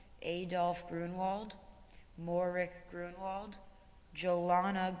 Adolf Grunwald, Morik Grunwald,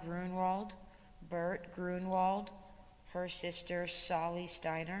 Jolana Grunwald, Bert Grunwald, her sister Sally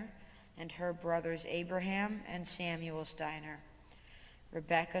Steiner, and her brothers Abraham and Samuel Steiner,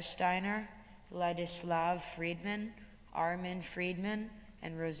 Rebecca Steiner, Ladislav Friedman, Armin Friedman,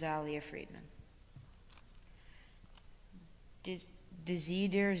 and Rosalia Friedman.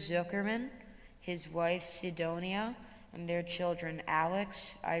 Desider Zuckerman, his wife Sidonia, and their children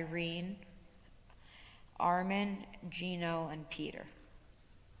Alex, Irene, Armin, Gino, and Peter.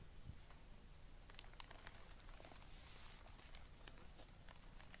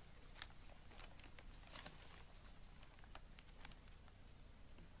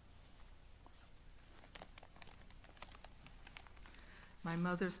 My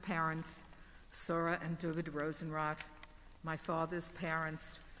mother's parents, Sora and David Rosenroth. My father's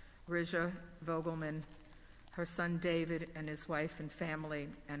parents, Rizha Vogelman, her son David and his wife and family,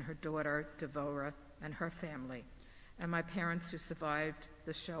 and her daughter Devorah and her family. And my parents who survived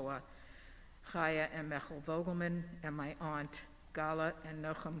the Shoah, Chaya and Mechel Vogelman, and my aunt, Gala and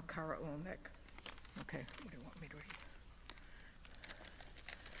Nochem Karaulnik. Okay, what do you want me to read?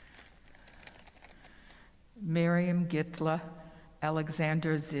 Miriam Gitla,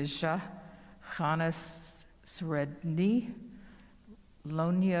 Alexander Zizha, Chana Sredny,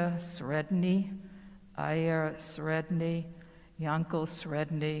 Lonia Sredny, Ayer Sredny, Yankel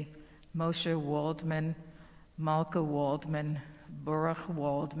Sredny, Moshe Waldman, Malka Waldman, Baruch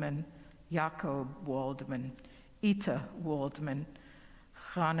Waldman, Jacob Waldman, Ita Waldman,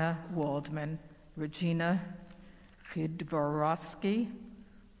 Chana Waldman, Regina Chidvorowski.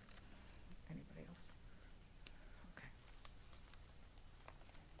 Anybody else? Okay.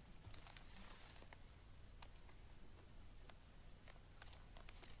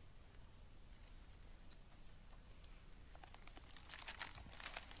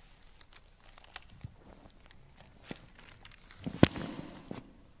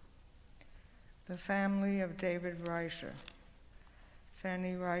 family of David Reicher,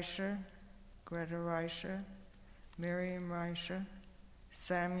 Fanny Reicher, Greta Reicher, Miriam Reicher,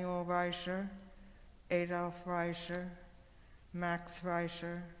 Samuel Reicher, Adolf Reicher, Max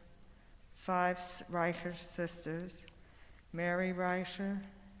Reicher, 5 Reicher sisters, Mary Reicher,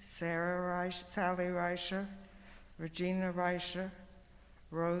 Sarah Reicher, Sally Reicher, Regina Reicher,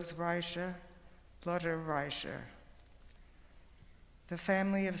 Rose Reicher, Lotta Reicher. The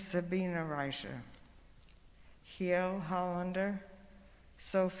family of Sabina Reicher, Hiel Hollander,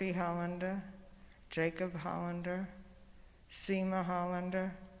 Sophie Hollander, Jacob Hollander, Seema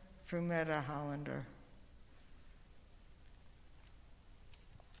Hollander, Frumetta Hollander.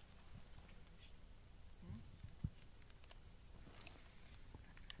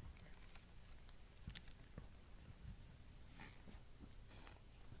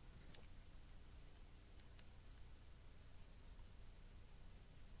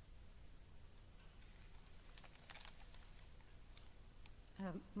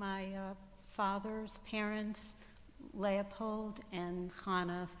 My father's parents, Leopold and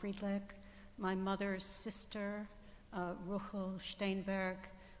Hanna Friedrich, my mother's sister, Ruchel Steinberg,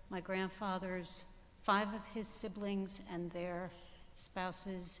 my grandfather's 5 of his siblings and their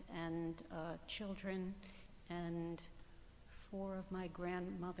spouses and children, and 4 of my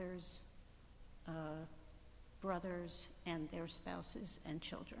grandmother's brothers and their spouses and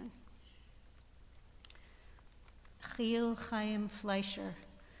children. Chiel Chaim Fleischer,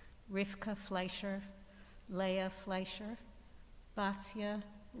 Rivka Fleischer, Leah Fleischer, Basia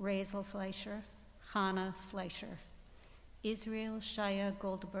Razel Fleischer, Hannah Fleischer, Israel Shaya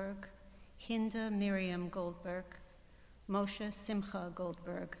Goldberg, Hinda Miriam Goldberg, Moshe Simcha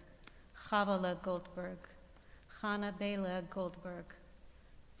Goldberg, Chavala Goldberg, Chana Bela Goldberg,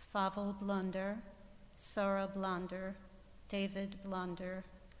 Favel Blunder, Sarah Blonder, David Blonder,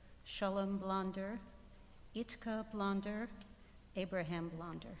 Shalom Blonder, Itka Blonder, Abraham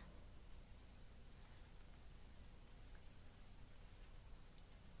Blonder.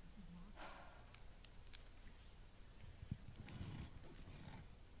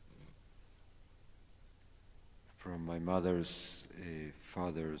 From my mother's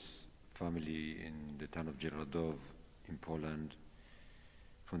father's family in the town of Jerodov in Poland,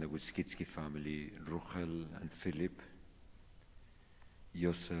 from the Wiskycki family, Ruchel and Philip,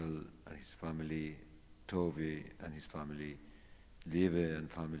 Yosel and his family, Tovi and his family, Lieve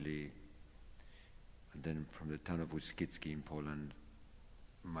and family, and then from the town of Wiskycki in Poland,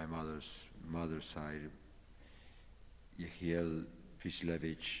 my mother's side, Yehiel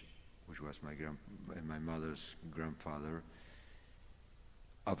Wislewicz, which was my mother's grandfather,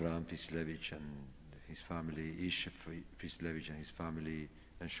 Abraham Wislewicz and his family, Ish Wislewicz and his family,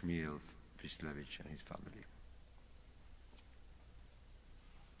 and Shmuel Wislewicz and his family.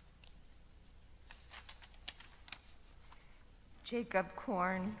 Jacob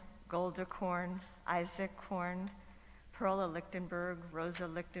Korn, Golda Korn, Isaac Korn, Perla Lichtenberg, Rosa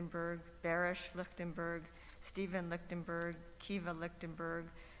Lichtenberg, Barish Lichtenberg, Stephen Lichtenberg, Kiva Lichtenberg,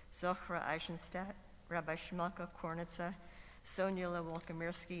 Zohra Eisenstadt, Rabbi Shmelka Kornitza, Sonyula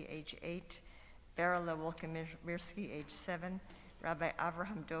Wolkomirsky, age 8, Berla Wolkomirsky, age 7, Rabbi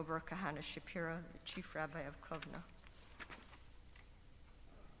Avraham Dober Kahana Shapiro, the chief rabbi of Kovno.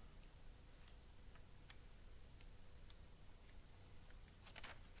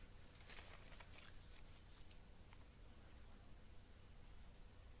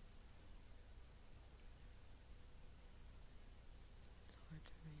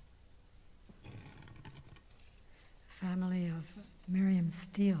 Family of Miriam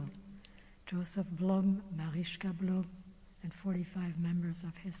Steele, Joseph Blum, Marischka Blum, and 45 members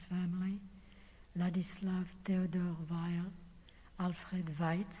of his family, Ladislav Theodor Weil, Alfred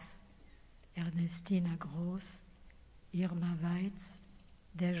Weitz, Ernestina Gross, Irma Weitz,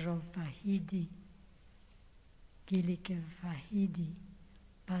 Dejo Fahidi, Gilike Fahidi,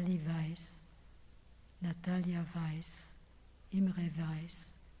 Pali Weiss, Natalia Weiss, Imre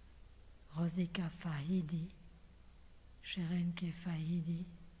Weiss, Rosika Fahidi, Sherenke Fahidi,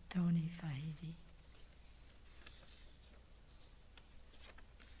 Tony Fahidi.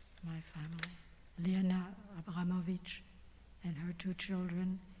 My family, Liana Abramovich and her 2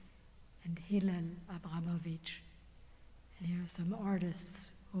 children, and Hillel Abramovich. And here are some artists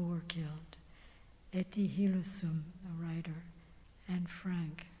who were killed. Eti Hilusum, a writer, Anne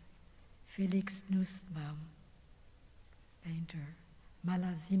Frank, Felix Nussbaum, painter,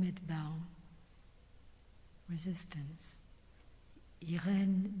 Mala Zimetbaum, resistance,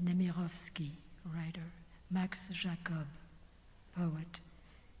 Irene Nemirovsky, writer, Max Jacob, poet,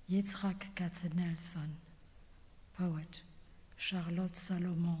 Yitzhak Katzenelson, poet, Charlotte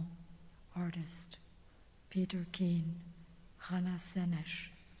Salomon, artist. Peter Keen, Hannah Senesh.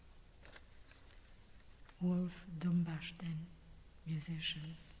 Wolf Dumbashten,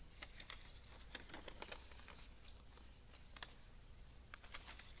 musician.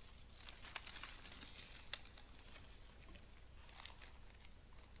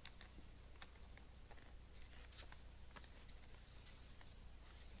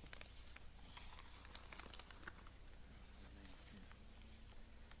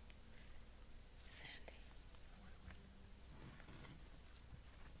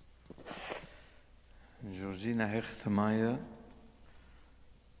 Georgina Hecht-Meyer,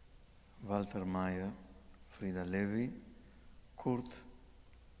 Walter Meyer, Frida Levy, Kurt,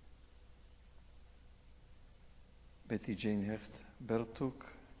 Betty Jane Hecht, Bertuk,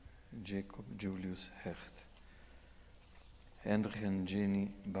 Jacob Julius Hecht, Heinrich and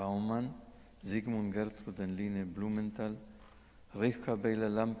Jenny Baumann, Sigmund Gertrud and Line Blumenthal, Rivka Bela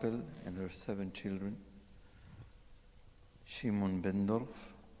Lampel and her 7 children, Shimon Bendorf,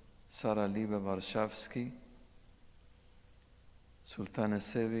 Sarah Liba Warszawski, Sultana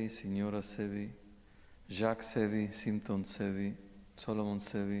Sevi, Signora Sevi, Jacques Sevi, Simpton Sevi, Solomon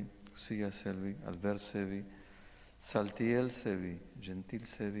Sevi, Lucia Sevi, Albert Sevi, Saltiel Sevi, Gentil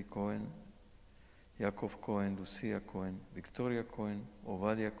Sevi Cohen, Yaakov Cohen, Lucia Cohen, Victoria Cohen,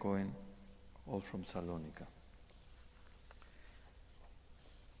 Ovadia Cohen, all from Salonika.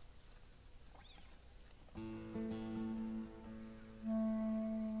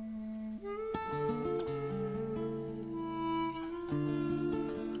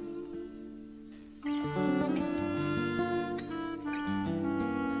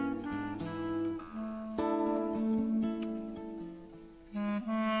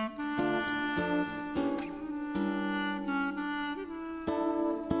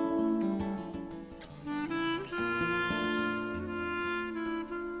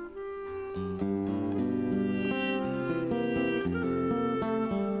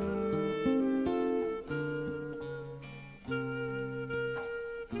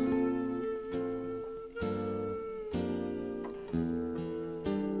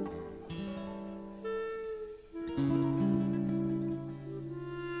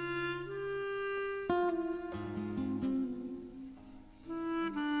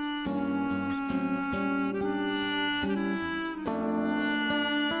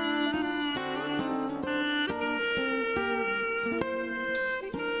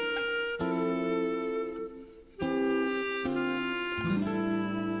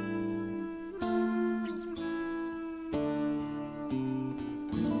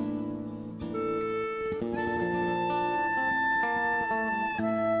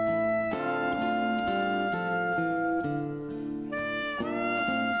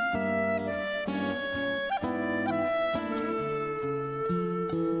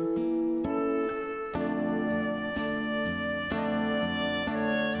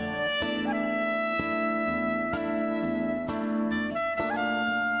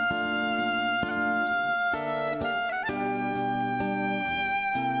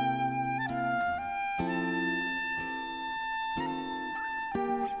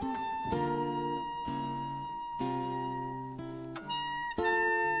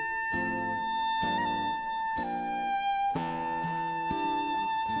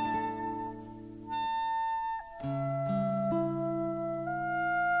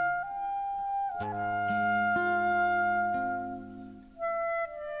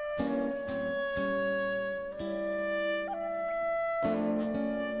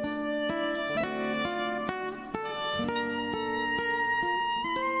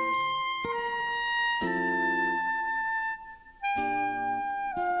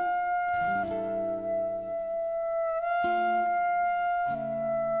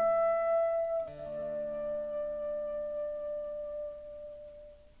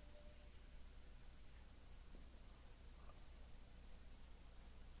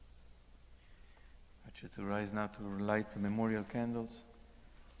 You to rise now to light the memorial candles.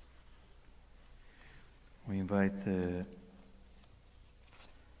 We invite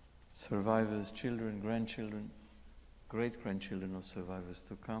survivors, children, grandchildren, great-grandchildren of survivors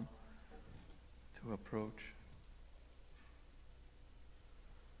to come, to approach.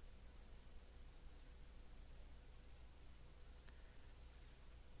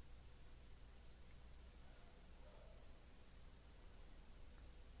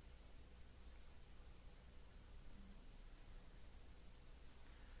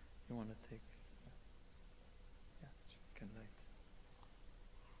 You want to take? Yeah, you can light.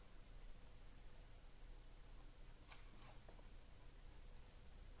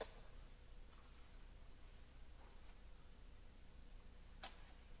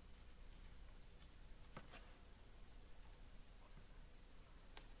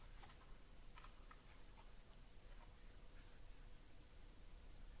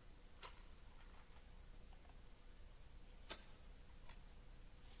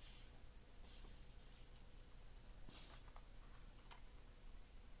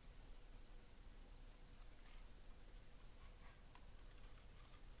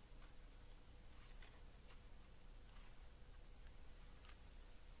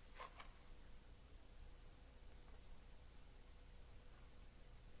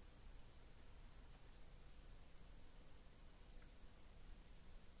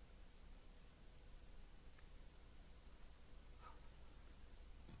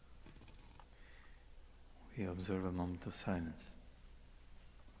 observe a moment of silence.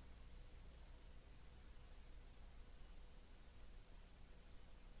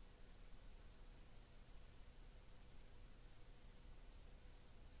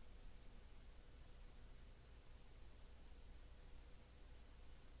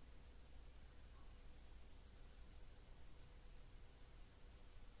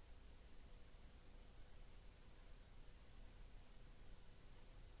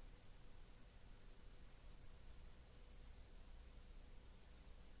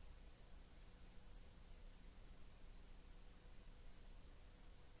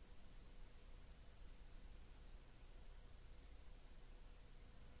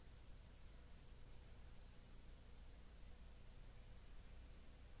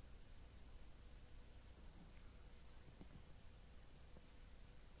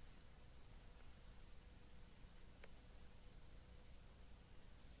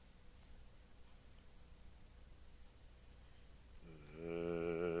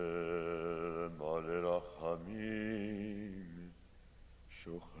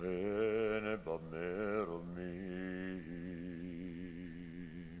 שוכן במרומים,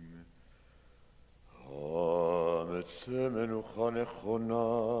 המצא מנוחה נכונה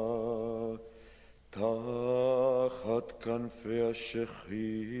תחת כנפי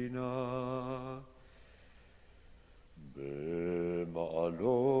השכינה,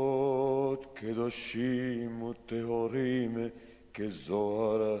 במעלות קדושים וטהורים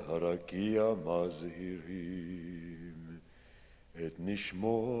כזוהר הרקיע מזהירים את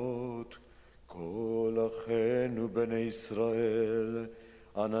נשמות כל אחינו בני ישראל,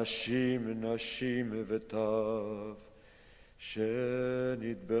 אנשים, נשים וטף,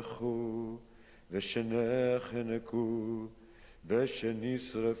 שנטבחו ושנחנקו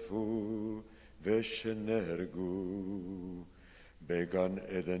ושנשרפו ושנהרגו בגן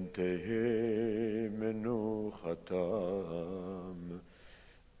עדן תהא מנוחתם.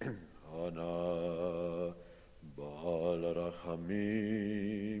 אנא בעל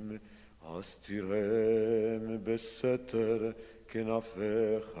רחמים, הסתירם בסתר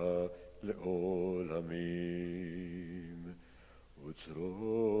כנפיך לעולמים,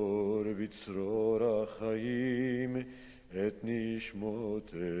 וצרור בצרור החיים את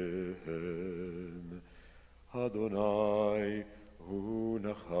נשמותיהם. אדוני הוא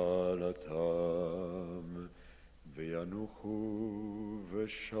נחלתם, וינוחו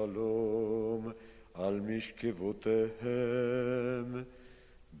בשלום על משכבותיהם,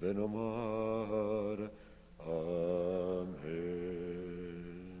 ונאמר אמן.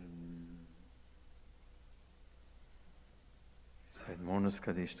 Recite Monas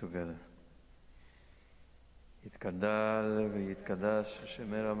Kaddish together. יתגדל ויתקדש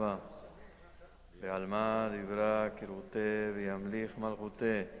שמי רבה, בעלמא דברה כרותי וימליך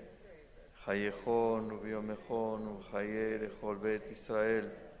מלכותי, חייכון וביומכון וחיי לכל בית ישראל,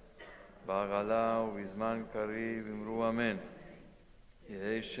 בעגלה ובזמן קריב אמרו אמן.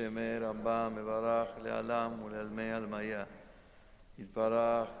 יהי שמי רבה מברך לעלם ולעלמי עלמיה,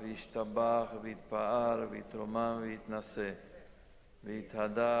 יתברך וישתבח ויתפאר ויתרומם ויתנשא,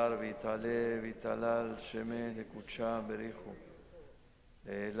 ויתהדר ויתעלה ויתהלל שמי לקודשה בריחו,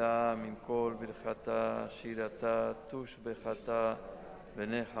 לעילה מן כל ברכתה שירתה תוש בחתה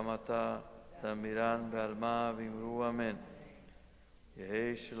ונחמתה, תמירן בעלמה ואמרו אמן.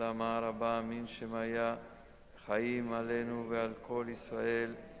 יהי שלמה רבה מן שמיה, חיים עלינו ועל כל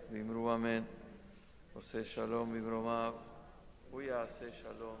ישראל ואמרו אמן. עושה שלום במרומיו, הוא יעשה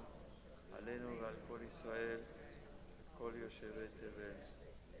שלום עלינו ועל כל ישראל וכל יושבי תבל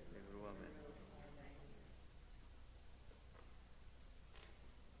ואמרו אמן.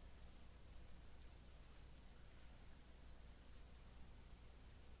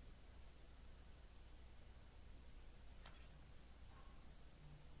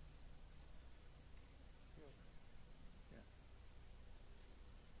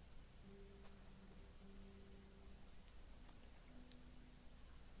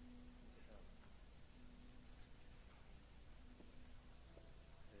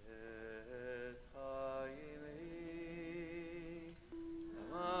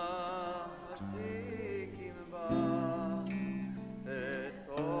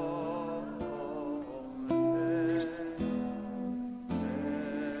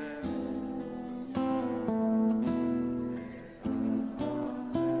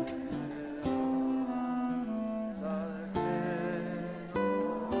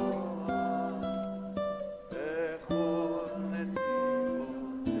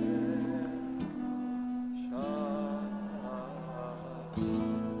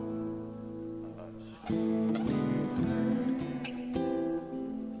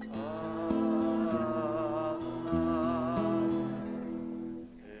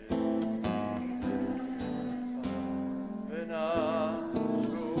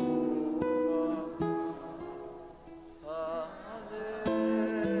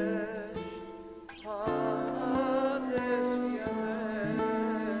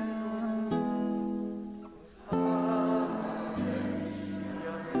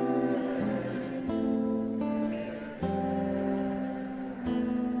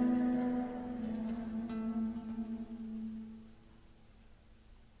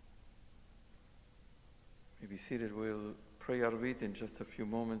 be seated. We'll pray Arvit in just a few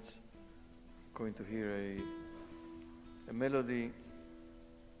moments. Going to hear a melody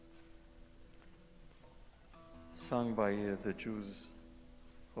sung by the Jews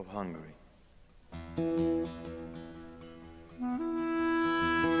of Hungary.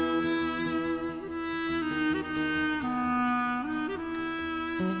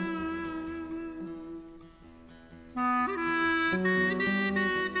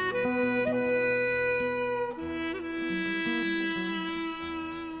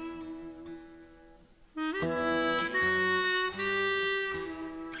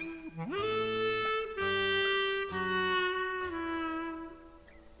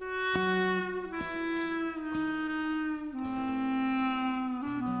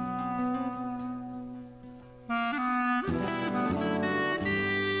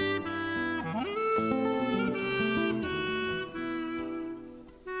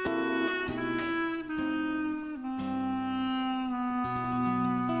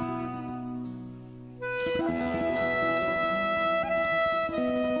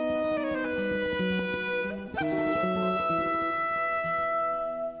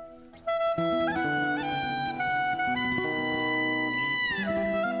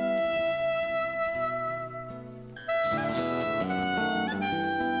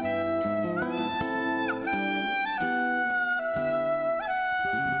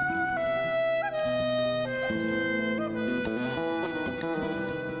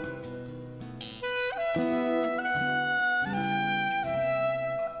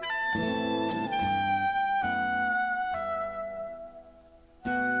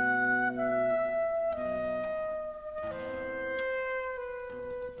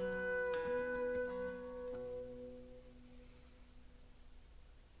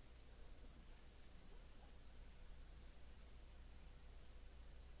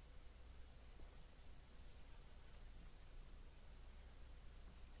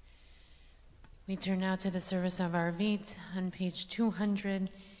 We turn now to the service of Arvit on page 200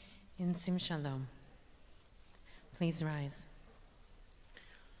 in Sim Shalom. Please rise.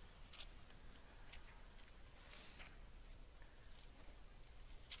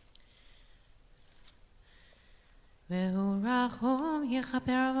 והוא רחום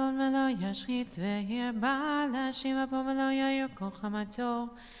יכפר עוון ולא ישחית והרבה להשיב אפו ולא יאיר כל חמתו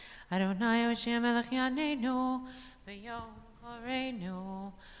אדוני הושיע מלך יעננו ביום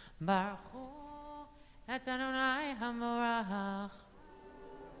קורנו ברכו את אדוני המבורך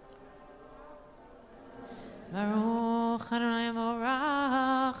ברוך אדוני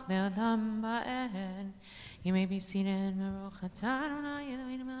המבורך לעולם ועד. You may be seated. ברוך אתה אדוני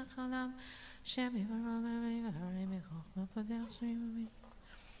אלוהינו מלך העולם השם יברא ויברך בחוכמה פותח שרים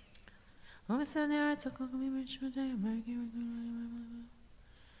ומסדר את הכל ברשמותיו ומרגי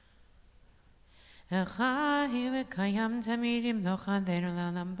חי וקיים תמיד ימלוך עלינו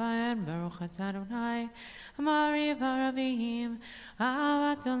לעולם ועד. ברוך אתה אדוני המעריב הרבים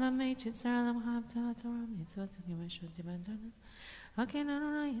אהבת עולמי תצר עולמך הבטחת תורה מצוות וגימשות תיבדלנו הכן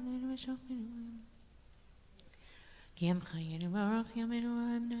אדוני אלוהינו ושוכבנו כי הם חיינו ברוך ימינו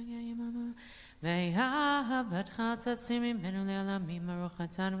והמנהגי יממה ויהבתך תציר ממנו לעולמים ברוך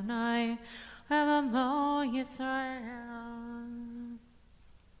אתה אדוני ועמו ישראל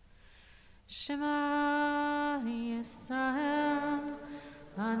שמע ישראל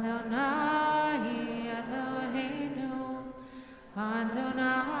אדוני אלוהינו אדוני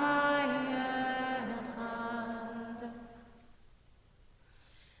אחד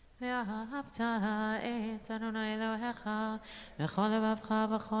ואהבת את אדוני אלוהיך בכל לבבך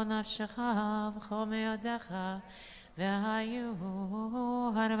בכל נפשך ובכל מאודיך והיו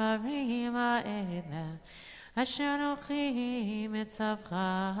הדברים האלה אשר אנוכי מצווך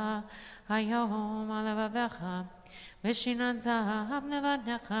היום על לבביך ושיננתם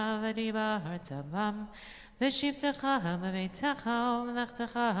לבניך ודיברת בם בשבתך בביתך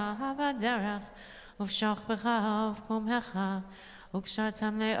ובמלאכתך בדרך ובשוכבך ובקומך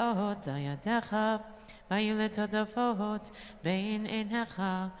וקשרתם לאות ידיך והיו לטוטפות בין עיניך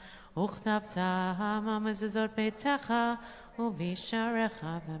וכתבתם על מזוזות ביתך ובשעריך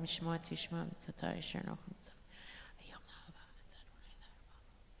במשמוע תשמע מצותי אשר אנוכי מצווך היום הבא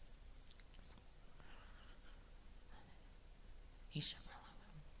יישמר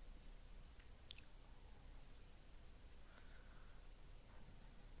לכם.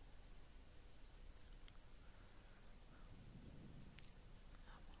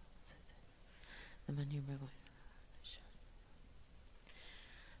 למען יברא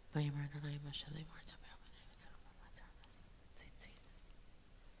ויאמר אדוני משה לאמור דבר בני וצלם ומטר ציצית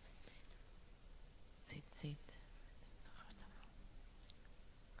ציצית זכרתם לו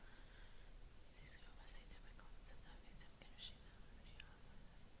תזכרו ועשיתם בכל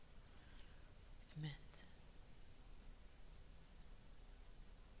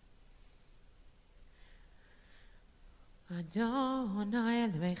Adonai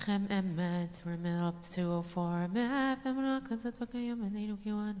Elohechem Emet. We're middle up 204. Me'efem rakazat v'kayam aleinu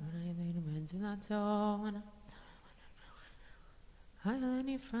kiwan v'nai aleinu ben zulato.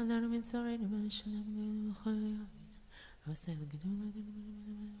 Hayalani fralanu min tzarenu ben shalem v'chayavin. Hosei l'gedul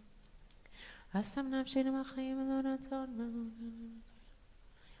Asam nafshenu ma'chayim v'lonaton.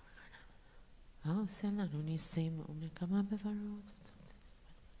 Hosei lanu nisim u'nekama bevarot.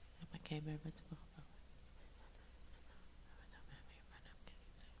 Kemer b'tbach.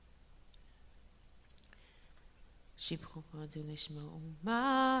 שיבחו פרדו לשמעו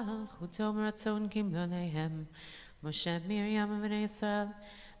מלכותו מרצון קיבלו עליהם משה מרים ובני ישראל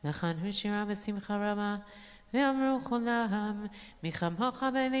לחנו שירה בשמחה רבה ואמרו כולם מי כמוך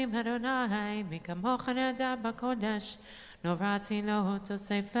באלים אדוני מי כמוך נהדר בקודש נוראתי לו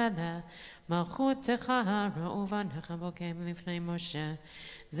תוסף אלה מלכותך ראו בניך בוקם לפני משה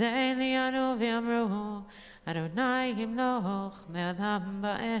זה אלינו ואמרו אדוני ימלוך לעולם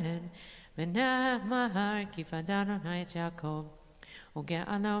ועד ונאמר כי פדה אדוני את יעקב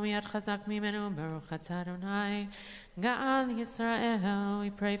וגאלו מיד חזק ממנו ברוך אתה אדוני גאל ישראל.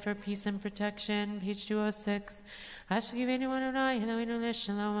 We pray for peace and protection. Page 206. השכיבנו אדוני אלוהינו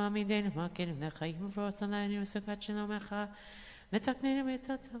לשלום עמידנו מכנו לחיים ופרוס עלינו סוכת שלומך ותקננו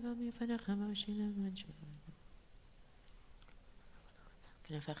בעצות טובה מפניך והושילנו בין שבונו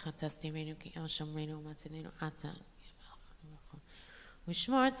כנפיך תסתירנו כי אל שומרנו ומצילנו אתה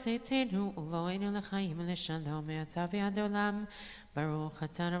ושמור צאתנו ובואנו לחיים ולשלום מעתה ועד עולם ברוך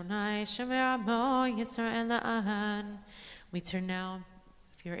אתה אדוני שומר עמו ישראל לעד. We turn now,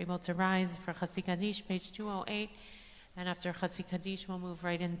 if you're able to rise, for Chatzi Kaddish, page 208, and after Chatzi Kaddish we'll move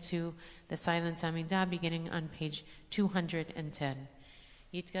right into the silent Amidah beginning on page 210.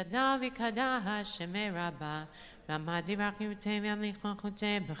 יתגדל וקדש שמי רבה ועמד יברך ירתה וימליך מלכותה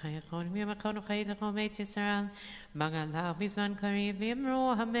בחייכון וימכון וחיי לכל בית ישראל בגלה ובזמן קריב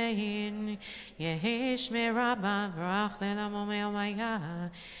ויאמרו אמן. יהי שמי רבה ברך לעולמו מעולמיה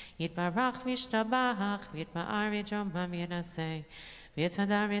יתברך וישתבח ויתפאר ויתרומם וינסה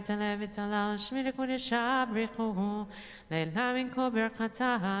ויתהדר ויתעלה ויתהלל שמי לקודשה בריחו לעילם ינקו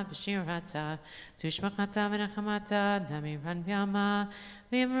ברכתה ושירתה תושבחתה ונחמתה דמירן בימה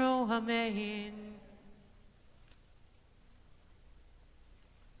ויאמרו אמן.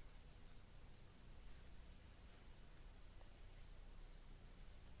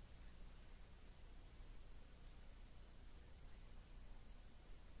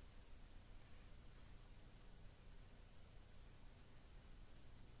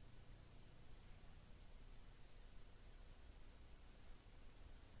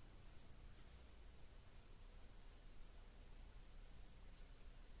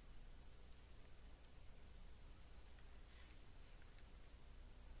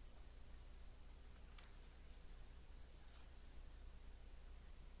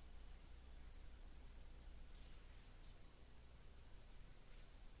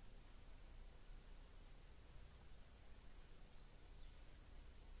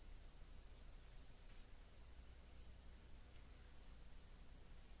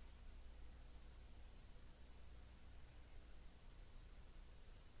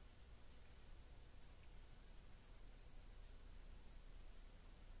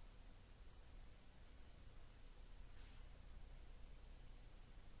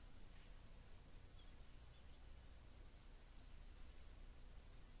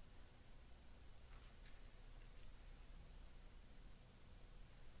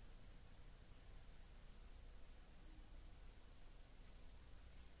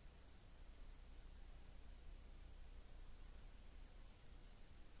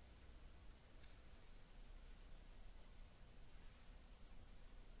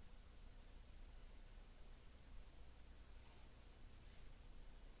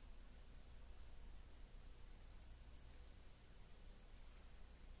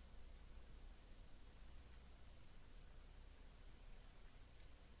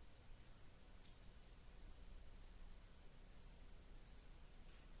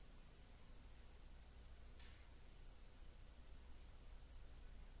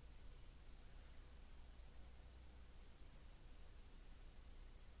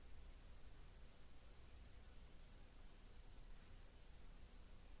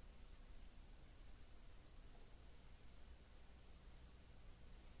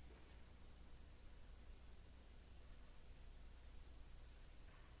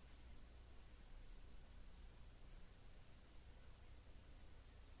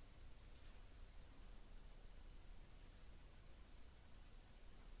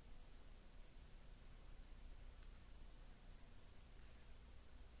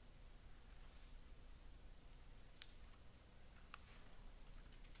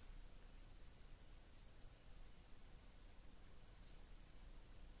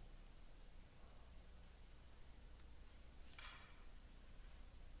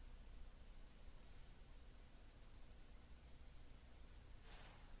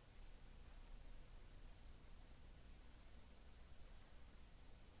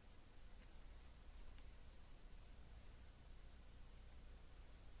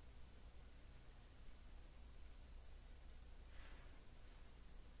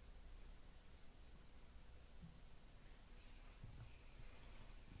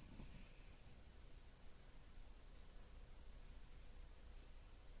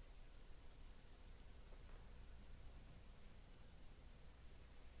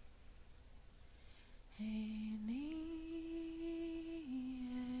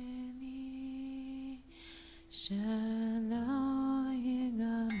 שלא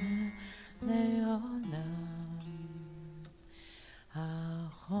ייגמר לעולם.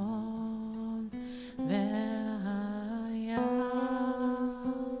 החול והים,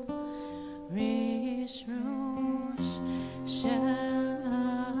 רשרוש של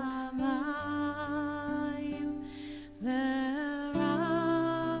המים,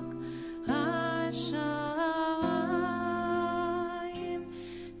 ורק השמיים,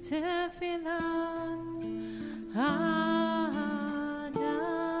 תפילת האדם.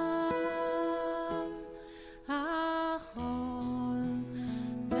 החול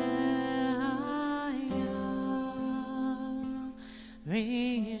והים,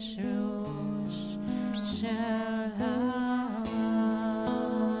 רשרוש של המים,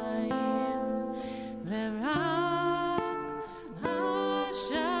 ורק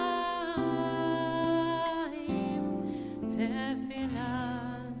השמיים, תפילת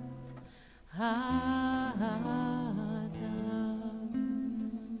האדם.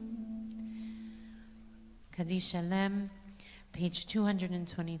 Kaddish Shalem, page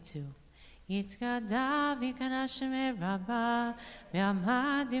 222. יתגדע ויקדש שמי רבה,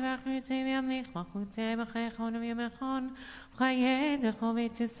 ועמד יברכותי וימליך מלכותי בחייכון ובימיכון, וחיי דרכו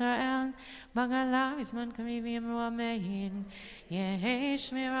בית ישראל, בגלה בזמן קריב יאמרו אמן. יהי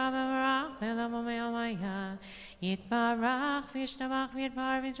שמי רבה ברך לעולם ומיום היה, יתברך וישתבח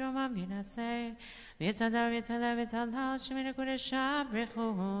ויתפאר ויתרומם וינשא, ויתהדר ויתהלל ויתהלל שמי לקודשה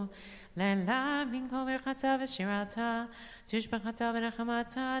ברכו. לעילם בנקום ברכתה ושירתה, תשבחתה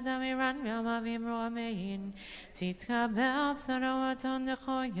ונחמתה, אדם אירן ועמה ואמרו אמן. תתקבל צרה ומתון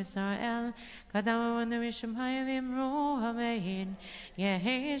לכל ישראל, קדם ומנורי שמיה ואמרו אמן.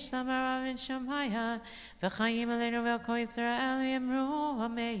 יהי שלום הרב בן שמיה, וחיים עלינו ועל כל ישראל ואמרו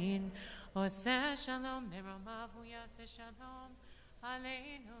אמן. עושה שלום ברמה והוא יעשה שלום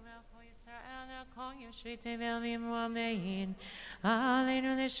עלינו ועל כל ישראל ועל כל יושבי תבל ואמרו אמן.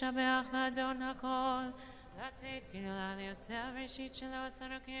 עלינו לשבח לאדון הכל, לתת גדולה ליוצא הראשית שלא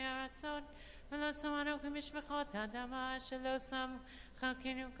עשינו כרצון, ולא שמנו כמשפחות האדמה, שלא שם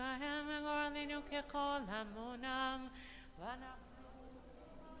חלקנו כהם וגורלנו ככל המונם. ואנחנו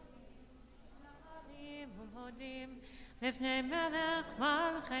שרים ומודים לפני מלך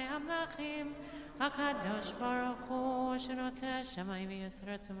מלכי המלכים, הקדוש ברוך הוא, שנוטה שמיים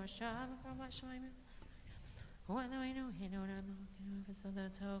ויסרת ומושב וקרוב השמיים. הוא אלוהינו, הנה עולנו, כאילו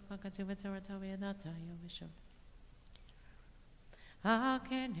וסודתו, ככתוב בתורתו וידעת היום ושוב.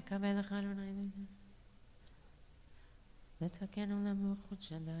 כן, נקבל לך אדוני לתקן עולם מלכות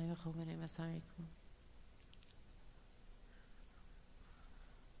שדי וכל בני בשר יקמו.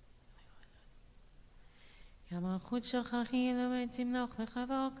 כי המלכות שלך היא לא תמלוך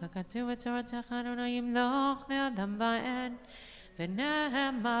בכבוד, ככתוב בתורתך אדוני ימלוך לאדם בעת.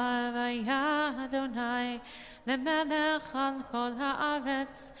 ונאמר והיה אדוני למלך על כל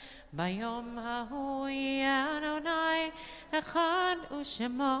הארץ, ביום ההוא יהיה אדוני אחד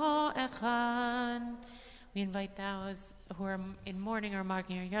ושמו אחד. We invite those who are in mourning or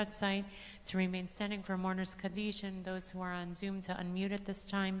marking your yahrzeit to remain standing for Mourners Kaddish, and those who are on Zoom to unmute at this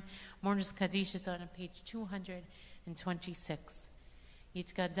time. Mourners Kaddish is on page 226.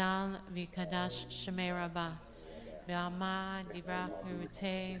 Yitgadal v'kadash shemei rabbah, v'amad yivrach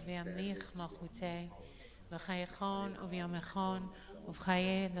mirutei v'yamlich malchutei, v'chayechon u'v'yomechon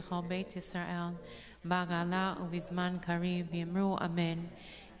u'v'chayeh l'chol beit Yisrael, b'agala u'v'zman kariv v'yamru amen.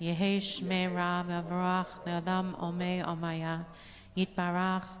 Yehi shmei rab v'avarach le'adam omei omaya,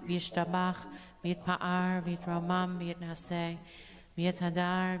 yitbarach v'yishtabach v'yitpa'ar v'yitromam v'yitnaseh,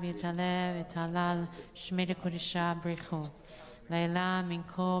 v'yitadar v'yitaleh v'yitalal shmei l'kodesha brichu. Leila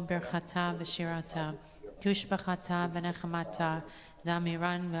minko berchata v'shirata, tushbachata v'nechamata,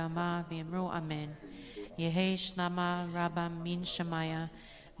 damiran v'ama v'yamru amen. Yehi shlama rabba min shemaya,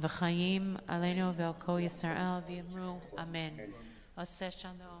 v'chayim aleinu v'al kol Yisrael v'yamru amen. Oseh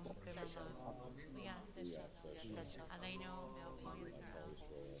shalom b'rama, v'yaseh shalom aleinu v'al kol Yisrael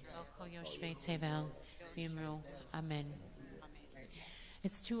v'al kol yoshvei tevel v'yamru amen.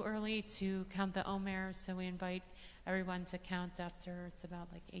 It's too early to count the Omer, so we invite everyone to count after. It's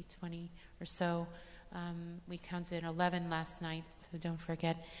about like 8:20 or so. We counted 11 last night, so don't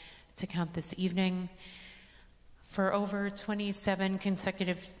forget to count this evening. For over 27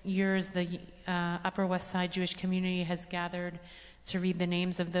 consecutive years, the Upper West Side Jewish community has gathered to read the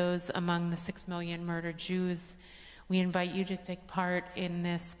names of those among the 6 million murdered Jews. We invite you to take part in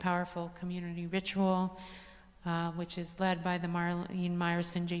this powerful community ritual, which is led by the Marlene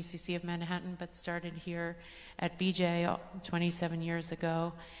Meyerson JCC of Manhattan, but started here at BJ 27 years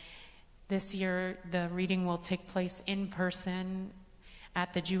ago. This year, the reading will take place in person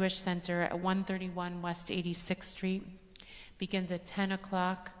at the Jewish Center at 131 West 86th Street. Begins at 10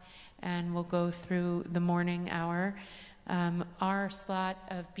 o'clock and will go through the morning hour. Our slot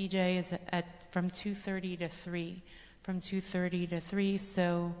of BJ is from 2:30 to 3. From 2:30 to 3,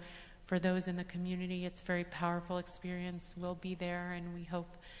 so for those in the community, it's a very powerful experience. We'll be there, and we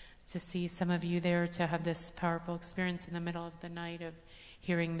hope to see some of you there to have this powerful experience in the middle of the night of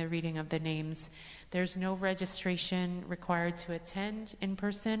hearing the reading of the names. There's no registration required to attend in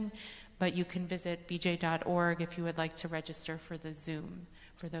person, but you can visit bj.org if you would like to register for the Zoom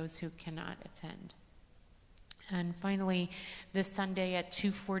for those who cannot attend. And finally, this Sunday at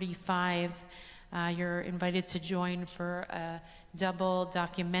 2:45, you're invited to join for a double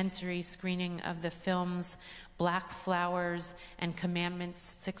documentary screening of the films Black Flowers and Commandments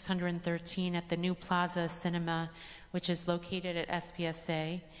 613 at the New Plaza Cinema, which is located at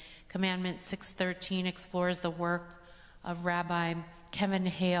SPSA. Commandment 613 explores the work of Rabbi Kevin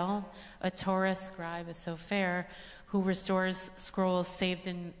Hale, a Torah scribe, a sofer, who restores scrolls saved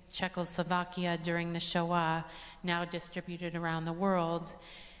in Czechoslovakia during the Shoah, now distributed around the world.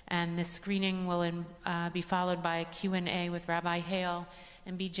 And this screening will be followed by a Q&A with Rabbi Hale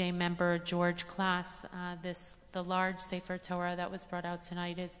and BJ member George Klass. The large Sefer Torah that was brought out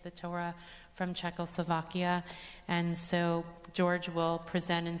tonight is the Torah from Czechoslovakia. And so George will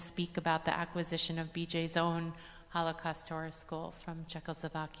present and speak about the acquisition of BJ's own Holocaust Torah School from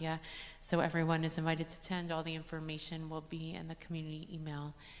Czechoslovakia. So everyone is invited to attend. All the information will be in the community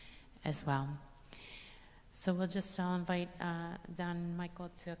email as well. So I'll invite Don and Michael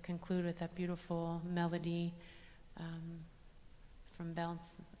to conclude with that beautiful melody from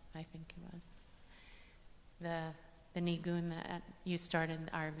Belts, I think it was. The nigun that you started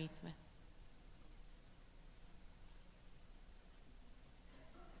our meets with.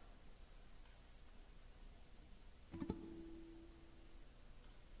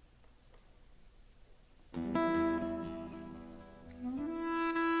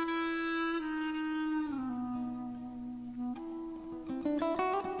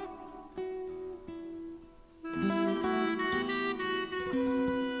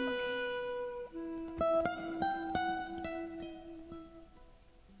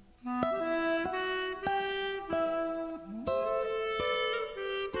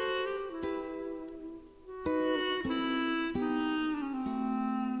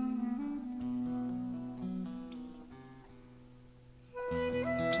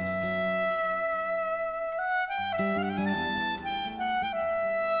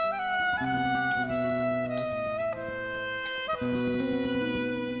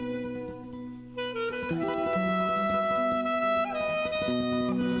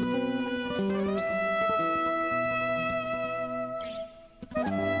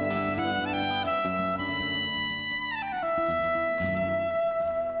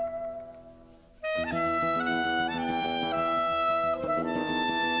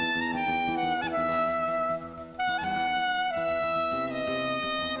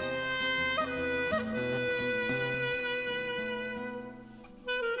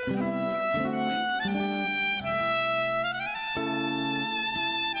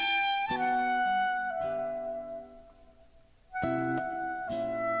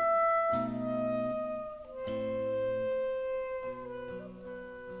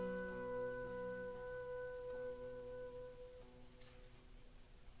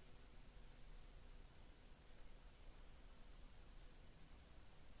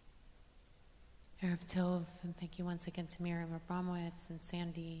 Erev Tov, and thank you once again to Miriam Abramowitz and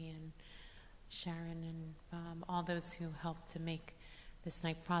Sandy and Sharon and all those who helped to make this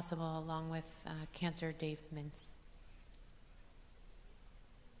night possible, along with Cantor Dave Mintz.